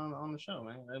said that on the show,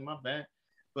 man. That's my bad.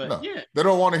 But no, yeah. They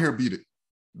don't want to hear Beat It.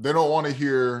 They don't want to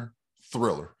hear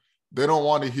Thriller. They don't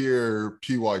want to hear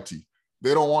PYT.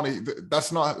 They don't want to.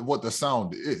 That's not what the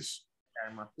sound is. I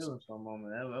had my feelings for a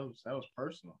moment. That was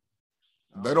personal.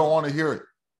 They don't want to hear it.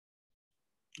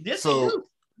 Yes, so, are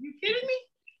you kidding me?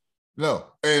 No,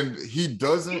 and he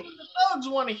doesn't. Even the thugs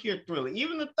want to hear Thriller.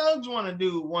 Even the thugs want to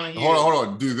hear. Hold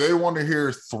on. Do they want to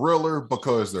hear Thriller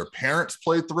because their parents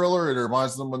played Thriller and it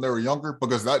reminds them when they were younger?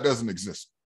 Because that doesn't exist.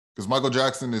 Because Michael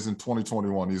Jackson is in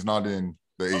 2021. He's not in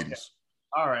the 80s.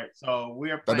 All right. So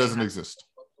we are that doesn't exist.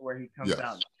 Where he comes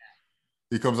out.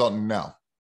 He comes out now.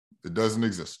 It doesn't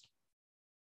exist.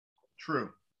 True.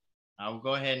 I will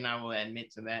go ahead and I will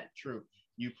admit to that. True.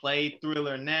 You play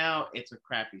Thriller now, it's a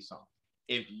crappy song.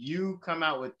 If you come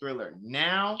out with Thriller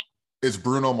now, it's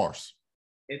Bruno Mars.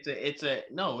 It's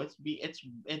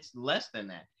less than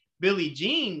that. Billie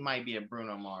Jean might be a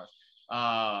Bruno Mars.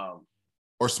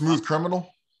 Or Smooth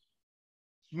Criminal.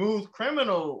 Smooth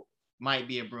Criminal might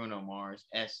be a Bruno Mars.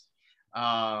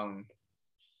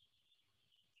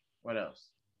 What else?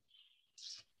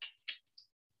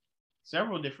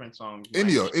 Several different songs.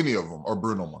 Any of them are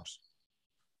Bruno Mars.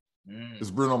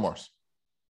 It's Bruno Mars.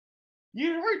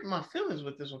 You hurt my feelings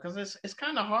with this one because it's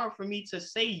kind of hard for me to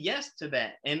say yes to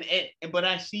that. But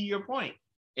I see your point.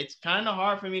 It's kind of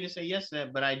hard for me to say yes to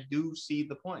that, but I do see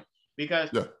the point because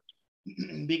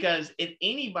if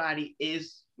anybody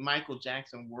is Michael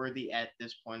Jackson worthy at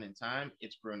this point in time,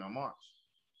 it's Bruno Mars.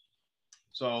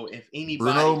 So if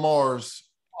anybody, Bruno Mars,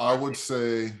 I would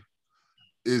say,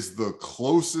 is the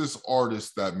closest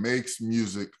artist that makes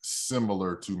music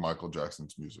similar to Michael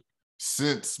Jackson's music.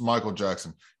 Since Michael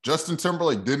Jackson, Justin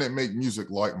Timberlake didn't make music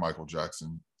like Michael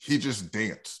Jackson. He just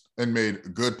danced and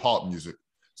made good pop music.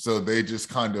 So they just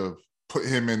kind of put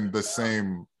him in the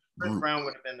same group. Chris Brown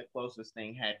would have been the closest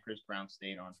thing had Chris Brown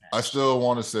stayed on path. I still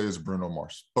want to say it's Bruno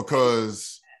Mars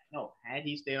because had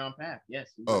he stayed on path,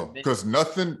 yes. Because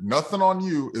nothing on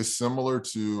You is similar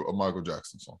to a Michael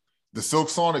Jackson song. The Silk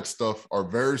Sonic stuff are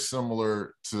very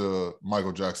similar to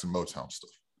Michael Jackson Motown stuff.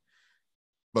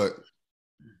 But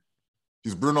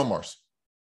he's Bruno Mars.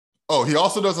 Oh, he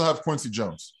also doesn't have Quincy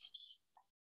Jones.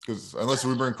 Because unless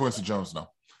we bring Quincy Jones now.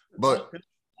 But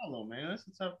swallow, man. That's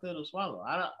a tough pill to swallow.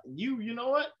 You know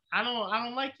what? I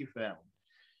don't like you for that one.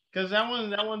 Because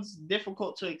that one's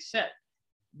difficult to accept.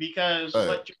 Because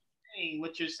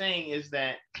what you're saying is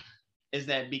that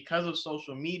because of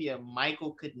social media,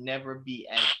 Michael could never be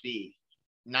as big.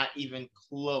 Not even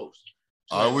close.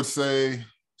 So I would say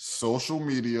social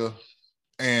media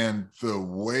and the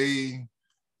way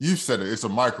you said it's a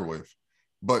microwave,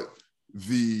 but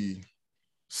the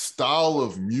style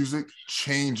of music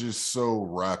changes so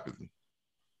rapidly.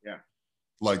 Yeah.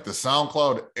 Like the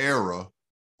SoundCloud era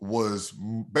was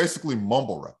basically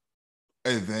mumble rap.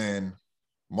 And then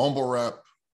mumble rap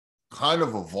kind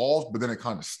of evolved, but then it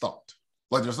kind of stopped.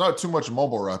 Like there's not too much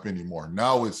mumble rap anymore.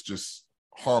 Now it's just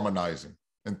harmonizing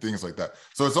and things like that.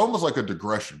 So it's almost like a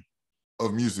digression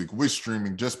of music with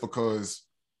streaming just because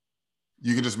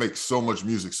you can just make so much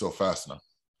music so fast now.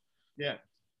 Yeah.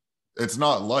 It's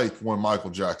not like when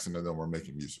Michael Jackson and them were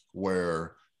making music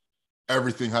where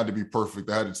everything had to be perfect.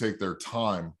 They had to take their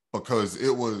time because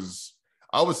it was,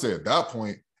 I would say at that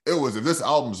point, it was, if this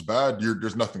album's bad,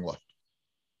 there's nothing left.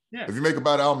 Yeah. If you make a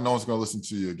bad album, no one's going to listen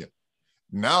to you again.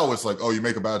 Now it's like, oh, you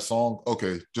make a bad song?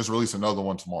 Okay, just release another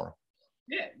one tomorrow.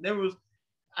 Yeah, there was,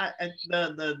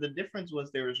 the difference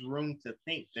was there was room to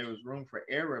think. There was room for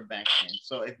error back then.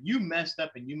 So if you messed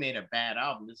up and you made a bad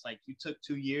album, it's like you took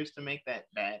 2 years to make that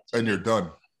bad. And you're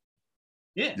done.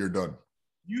 Yeah. You're done.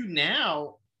 You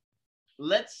now,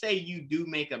 let's say you do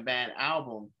make a bad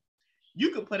album.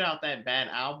 You could put out that bad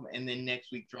album and then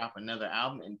next week drop another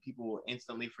album and people will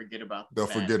instantly forget about it. They'll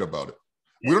forget about it.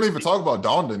 We don't even talk about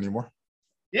Donda anymore.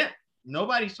 Yeah.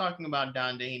 Nobody's talking about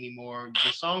Donda anymore.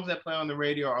 The songs that play on the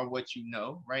radio are what you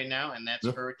know right now, and that's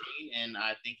Hurricane, and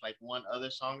I think like one other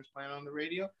song is playing on the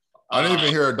radio. I didn't even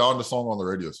hear a Donda song on the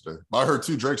radio today. I heard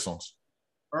 2 Drake songs.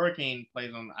 Hurricane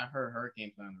plays on. I heard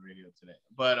Hurricane play on the radio today,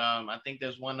 but I think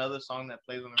there's one other song that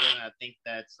plays on the radio. And I think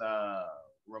that's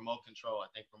Remote Control. I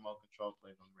think Remote Control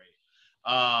plays on the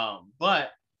radio.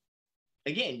 But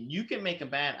again, you can make a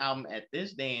bad album at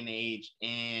this day and age,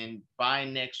 and by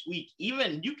next week, you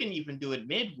can even do it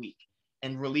midweek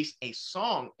and release a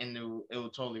song, and it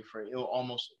will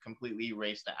almost completely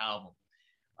erase the album.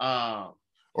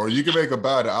 Or you can make a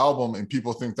bad album and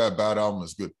people think that bad album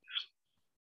is good.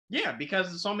 Yeah,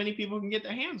 because so many people can get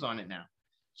their hands on it now.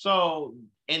 So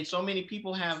many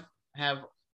people have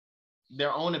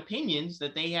their own opinions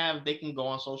that they can go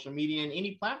on social media and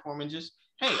any platform and just,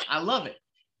 hey, I love it.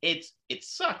 It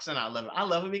sucks and I love it. I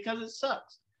love it because it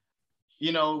sucks.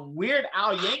 You know, Weird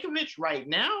Al Yankovic right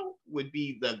now would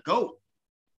be the GOAT.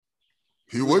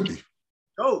 He would be.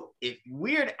 GOAT. If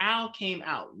Weird Al came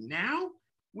out now,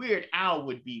 Weird Al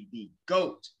would be the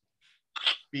GOAT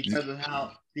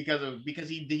because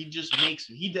he just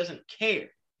he doesn't care.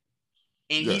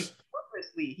 And he's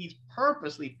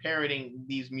purposely parroting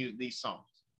these songs.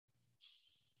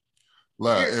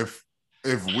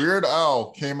 If Weird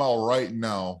Al came out right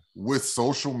now with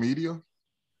social media,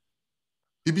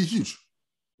 He'd be huge.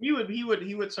 He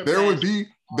would surpass.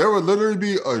 There would literally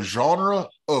be a genre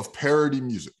of parody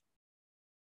music.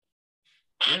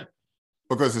 Yeah.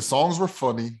 Because his songs were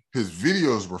funny, his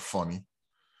videos were funny,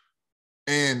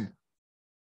 and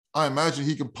I imagine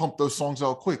he can pump those songs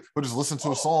out quick. But just listen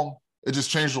to a song, it just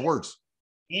changed the words.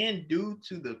 And due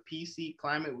to the PC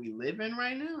climate we live in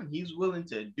right now, he's willing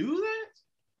to do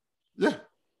that.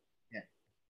 Yeah.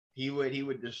 He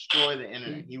would destroy the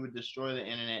internet. He would destroy the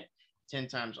internet 10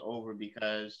 times over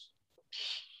because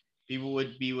it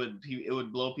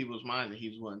would blow people's minds that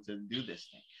he's willing to do this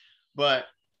thing. But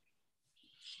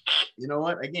you know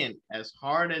what? Again, as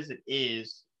hard as it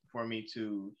is for me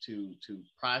to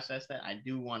process that, I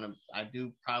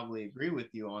do probably agree with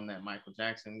you on that Michael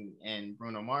Jackson and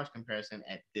Bruno Mars comparison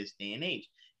at this day and age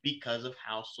because of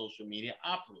how social media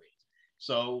operates.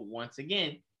 So once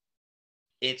again,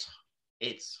 it's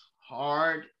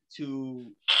hard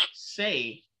to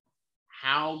say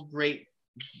how great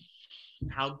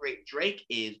Drake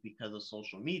is because of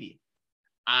social media.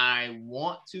 I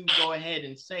want to go ahead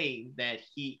and say that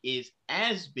he is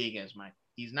as big as Michael.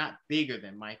 He's not bigger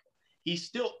than Michael. He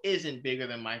still isn't bigger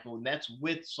than Michael. That's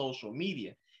with social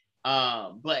media.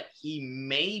 But he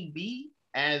may be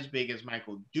as big as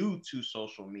Michael due to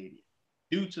social media.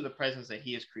 Due to the presence that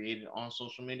he has created on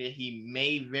social media, he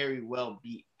may very well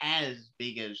be as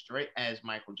big as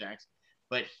Michael Jackson.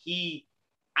 But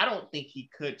I don't think he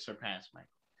could surpass Michael.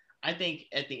 I think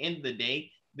at the end of the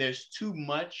day, there's too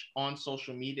much on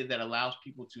social media that allows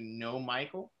people to know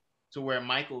Michael to where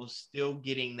Michael is still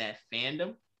getting that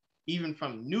fandom, even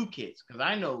from new kids. Because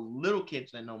I know little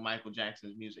kids that know Michael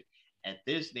Jackson's music at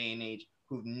this day and age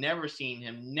who've never seen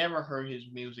him, never heard his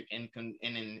music in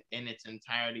its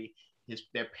entirety.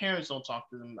 Their parents don't talk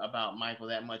to them about Michael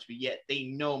that much, but yet they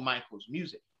know Michael's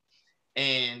music.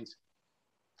 And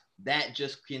that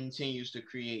just continues to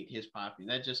create his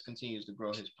popularity. That just continues to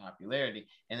grow his popularity,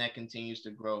 and that continues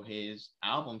to grow his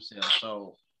album sales.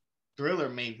 So Thriller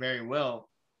may very well,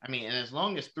 and as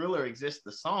long as Thriller exists,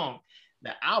 the song,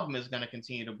 the album is going to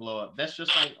continue to blow up. That's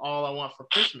just like All I Want for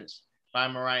Christmas by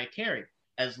Mariah Carey.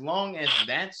 As long as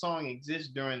that song exists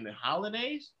during the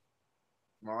holidays,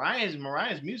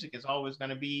 Mariah's music is always going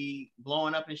to be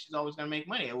blowing up, and she's always going to make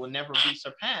money. It will never be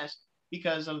surpassed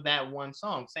because of that one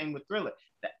song. Same with Thriller.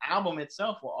 The album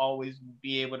itself will always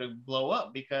be able to blow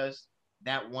up because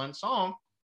that one song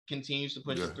continues to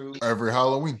push it through every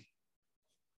Halloween.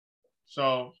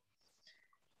 So,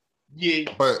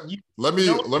 yeah. But let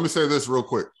me say this real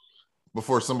quick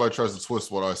before somebody tries to twist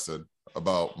what I said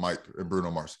about Mike and Bruno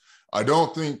Mars. I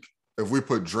don't think if we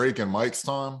put Drake in Mike's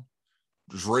time,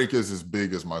 Drake is as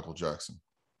big as Michael Jackson.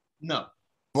 No.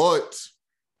 But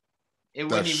it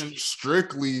wouldn't even make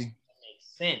sense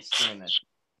during that.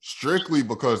 Strictly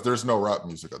because there's no rap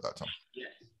music at that time.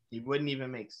 Yes. It wouldn't even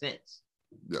make sense.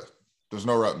 Yeah. There's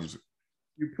no rap music.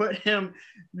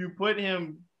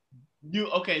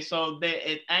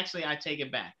 Actually, I take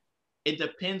it back. It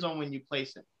depends on when you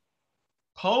place him.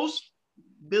 Post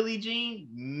Billie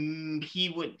Jean, he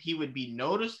would be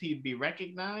noticed, he'd be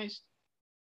recognized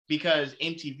because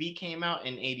MTV came out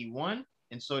in 81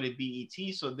 and so did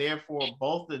BET. So therefore,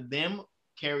 both of them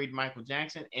carried Michael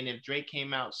Jackson. And if Drake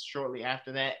came out shortly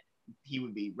after that, he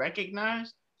would be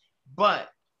recognized. But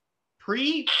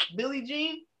pre-Billie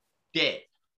Jean, dead.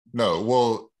 No,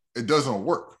 well, it doesn't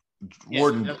work.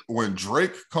 When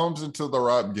Drake comes into the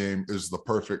rap game is the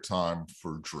perfect time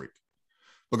for Drake.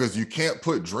 Because you can't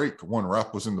put Drake when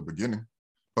rap was in the beginning.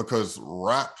 Because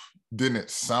rap didn't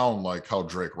sound like how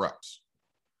Drake raps.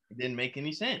 It didn't make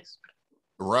any sense.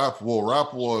 Rap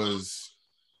was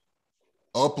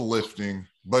uplifting,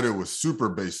 but it was super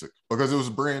basic because it was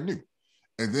brand new.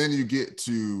 And then you get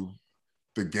to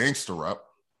the gangster rap.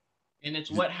 And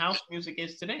it's what house music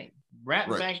is today. Rap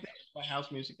back then is what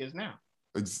house music is now.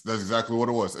 That's exactly what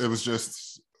it was. It was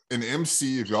just an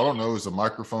MC, if y'all don't know, is a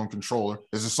microphone controller.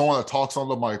 It's just someone that talks on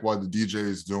the mic while the DJ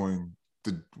is doing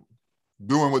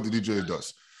what the DJ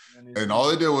does. And all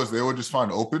they did was they would just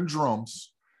find open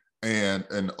drums and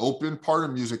an open part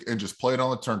of music and just play it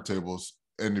on the turntables.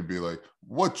 And it'd be like,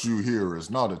 what you hear is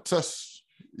not a test.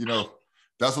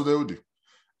 That's what they would do.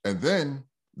 And then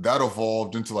that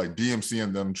evolved into like DMC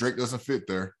and them. Drake doesn't fit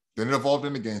there. Then it evolved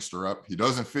into gangster rap. He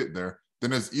doesn't fit there.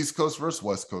 Then it's East Coast versus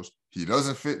West Coast. He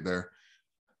doesn't fit there.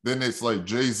 Then it's like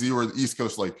Jay-Z or the East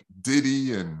Coast, like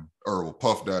Diddy or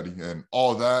Puff Daddy and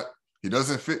all that. He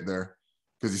doesn't fit there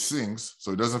because he sings,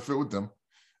 so he doesn't fit with them.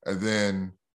 And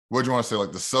then what do you want to say?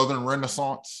 Like the Southern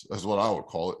Renaissance is what I would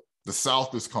call it. The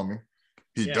South is coming.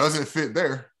 He doesn't fit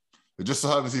there. It just so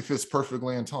happens he fits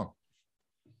perfectly in time.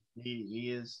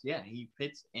 He is, yeah, he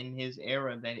fits in his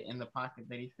era, that in the pocket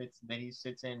that he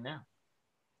sits in now.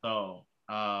 So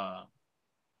I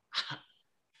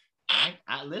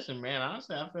listen, man,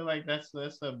 honestly, I feel like that's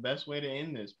the best way to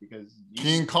end this, because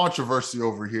King controversy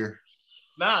over here.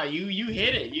 Nah, you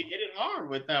hit it. You hit it hard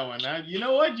with that one. Now, you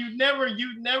know what? You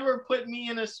never put me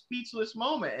in a speechless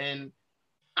moment, and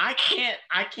I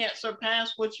can't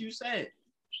surpass what you said.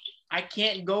 I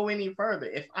can't go any further.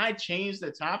 If I change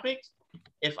the topics,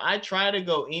 if I try to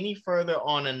go any further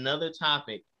on another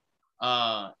topic,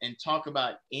 and talk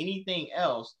about anything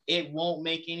else, it won't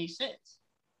make any sense.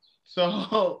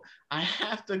 So I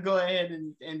have to go ahead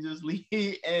and just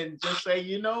leave and just say,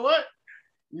 you know what?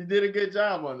 You did a good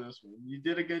job on this one. You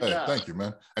did a good job. Thank you,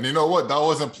 man. And you know what? That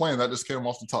wasn't planned. That just came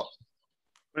off the top.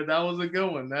 But that was a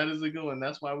good one. That is a good one.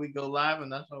 That's why we go live,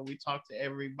 and that's why we talk to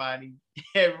everybody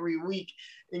every week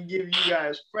and give you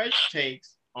guys fresh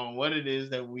takes on what it is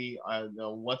that we are,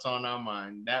 what's on our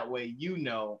mind. That way, you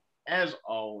know, as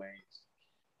always,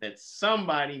 that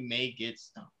somebody may get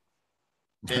stumped.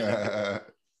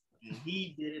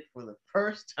 He did it for the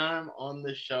first time on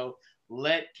the show.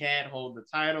 Let Cat hold the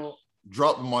title.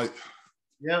 Drop the mic.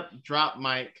 Yep, drop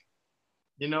mic.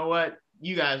 You know what?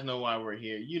 You guys know why we're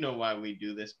here. You know why we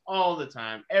do this all the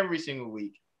time, every single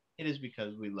week. It is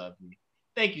because we love you.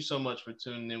 Thank you so much for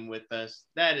tuning in with us.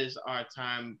 That is our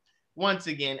time. Once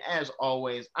again, as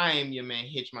always, I am your man,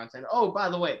 Hitch Montana. Oh, by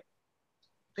the way,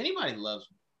 if anybody loves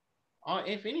me, or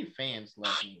if any fans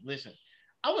love me, listen,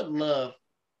 I would love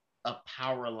a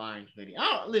Powerline hoodie.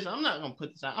 Listen, I'm not gonna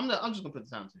put this out. I'm just gonna put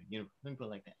this out to the universe. Let me put it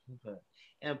like that.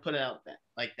 Put it out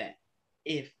like that.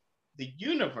 If the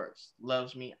universe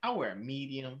loves me, I wear a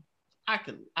medium. I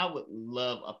would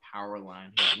love a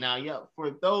Powerline hoodie. Now, yeah, for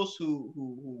those who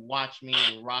watch me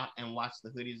and watch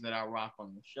the hoodies that I rock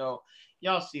on the show,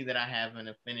 y'all see that I have an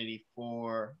affinity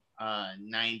for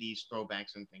 90s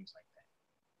throwbacks and things like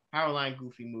that. Powerline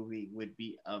Goofy Movie would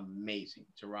be amazing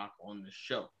to rock on the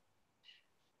show.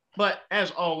 But as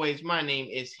always, my name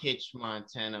is Hitch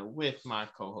Montana with my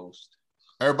co-host.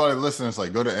 Everybody listening is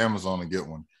like, go to Amazon and get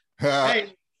one.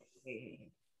 Hey,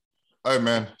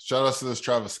 man, shout out to this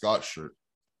Travis Scott shirt.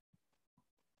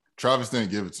 Travis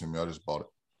didn't give it to me. I just bought it.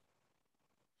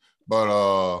 But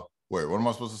wait, what am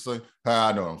I supposed to say?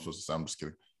 I know what I'm supposed to say. I'm just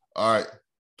kidding. All right.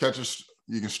 Catch us.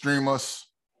 You can stream us,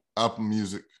 Apple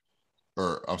Music,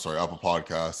 Apple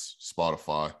Podcasts,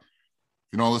 Spotify. If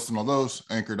you don't listen to those,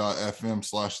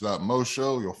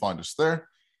 anchor.fm/thatmoshow, you'll find us there.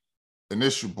 And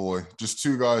it's your boy, just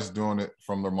two guys doing it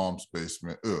from their mom's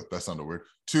basement. Ugh, that sounded weird.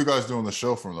 Two guys doing the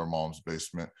show from their mom's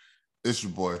basement. It's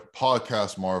your boy,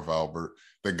 Podcast Marv Albert,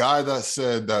 the guy that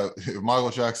said that if Michael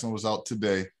Jackson was out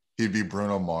today, he'd be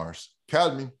Bruno Mars.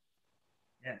 Academy.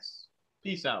 Yes.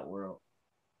 Peace out, world.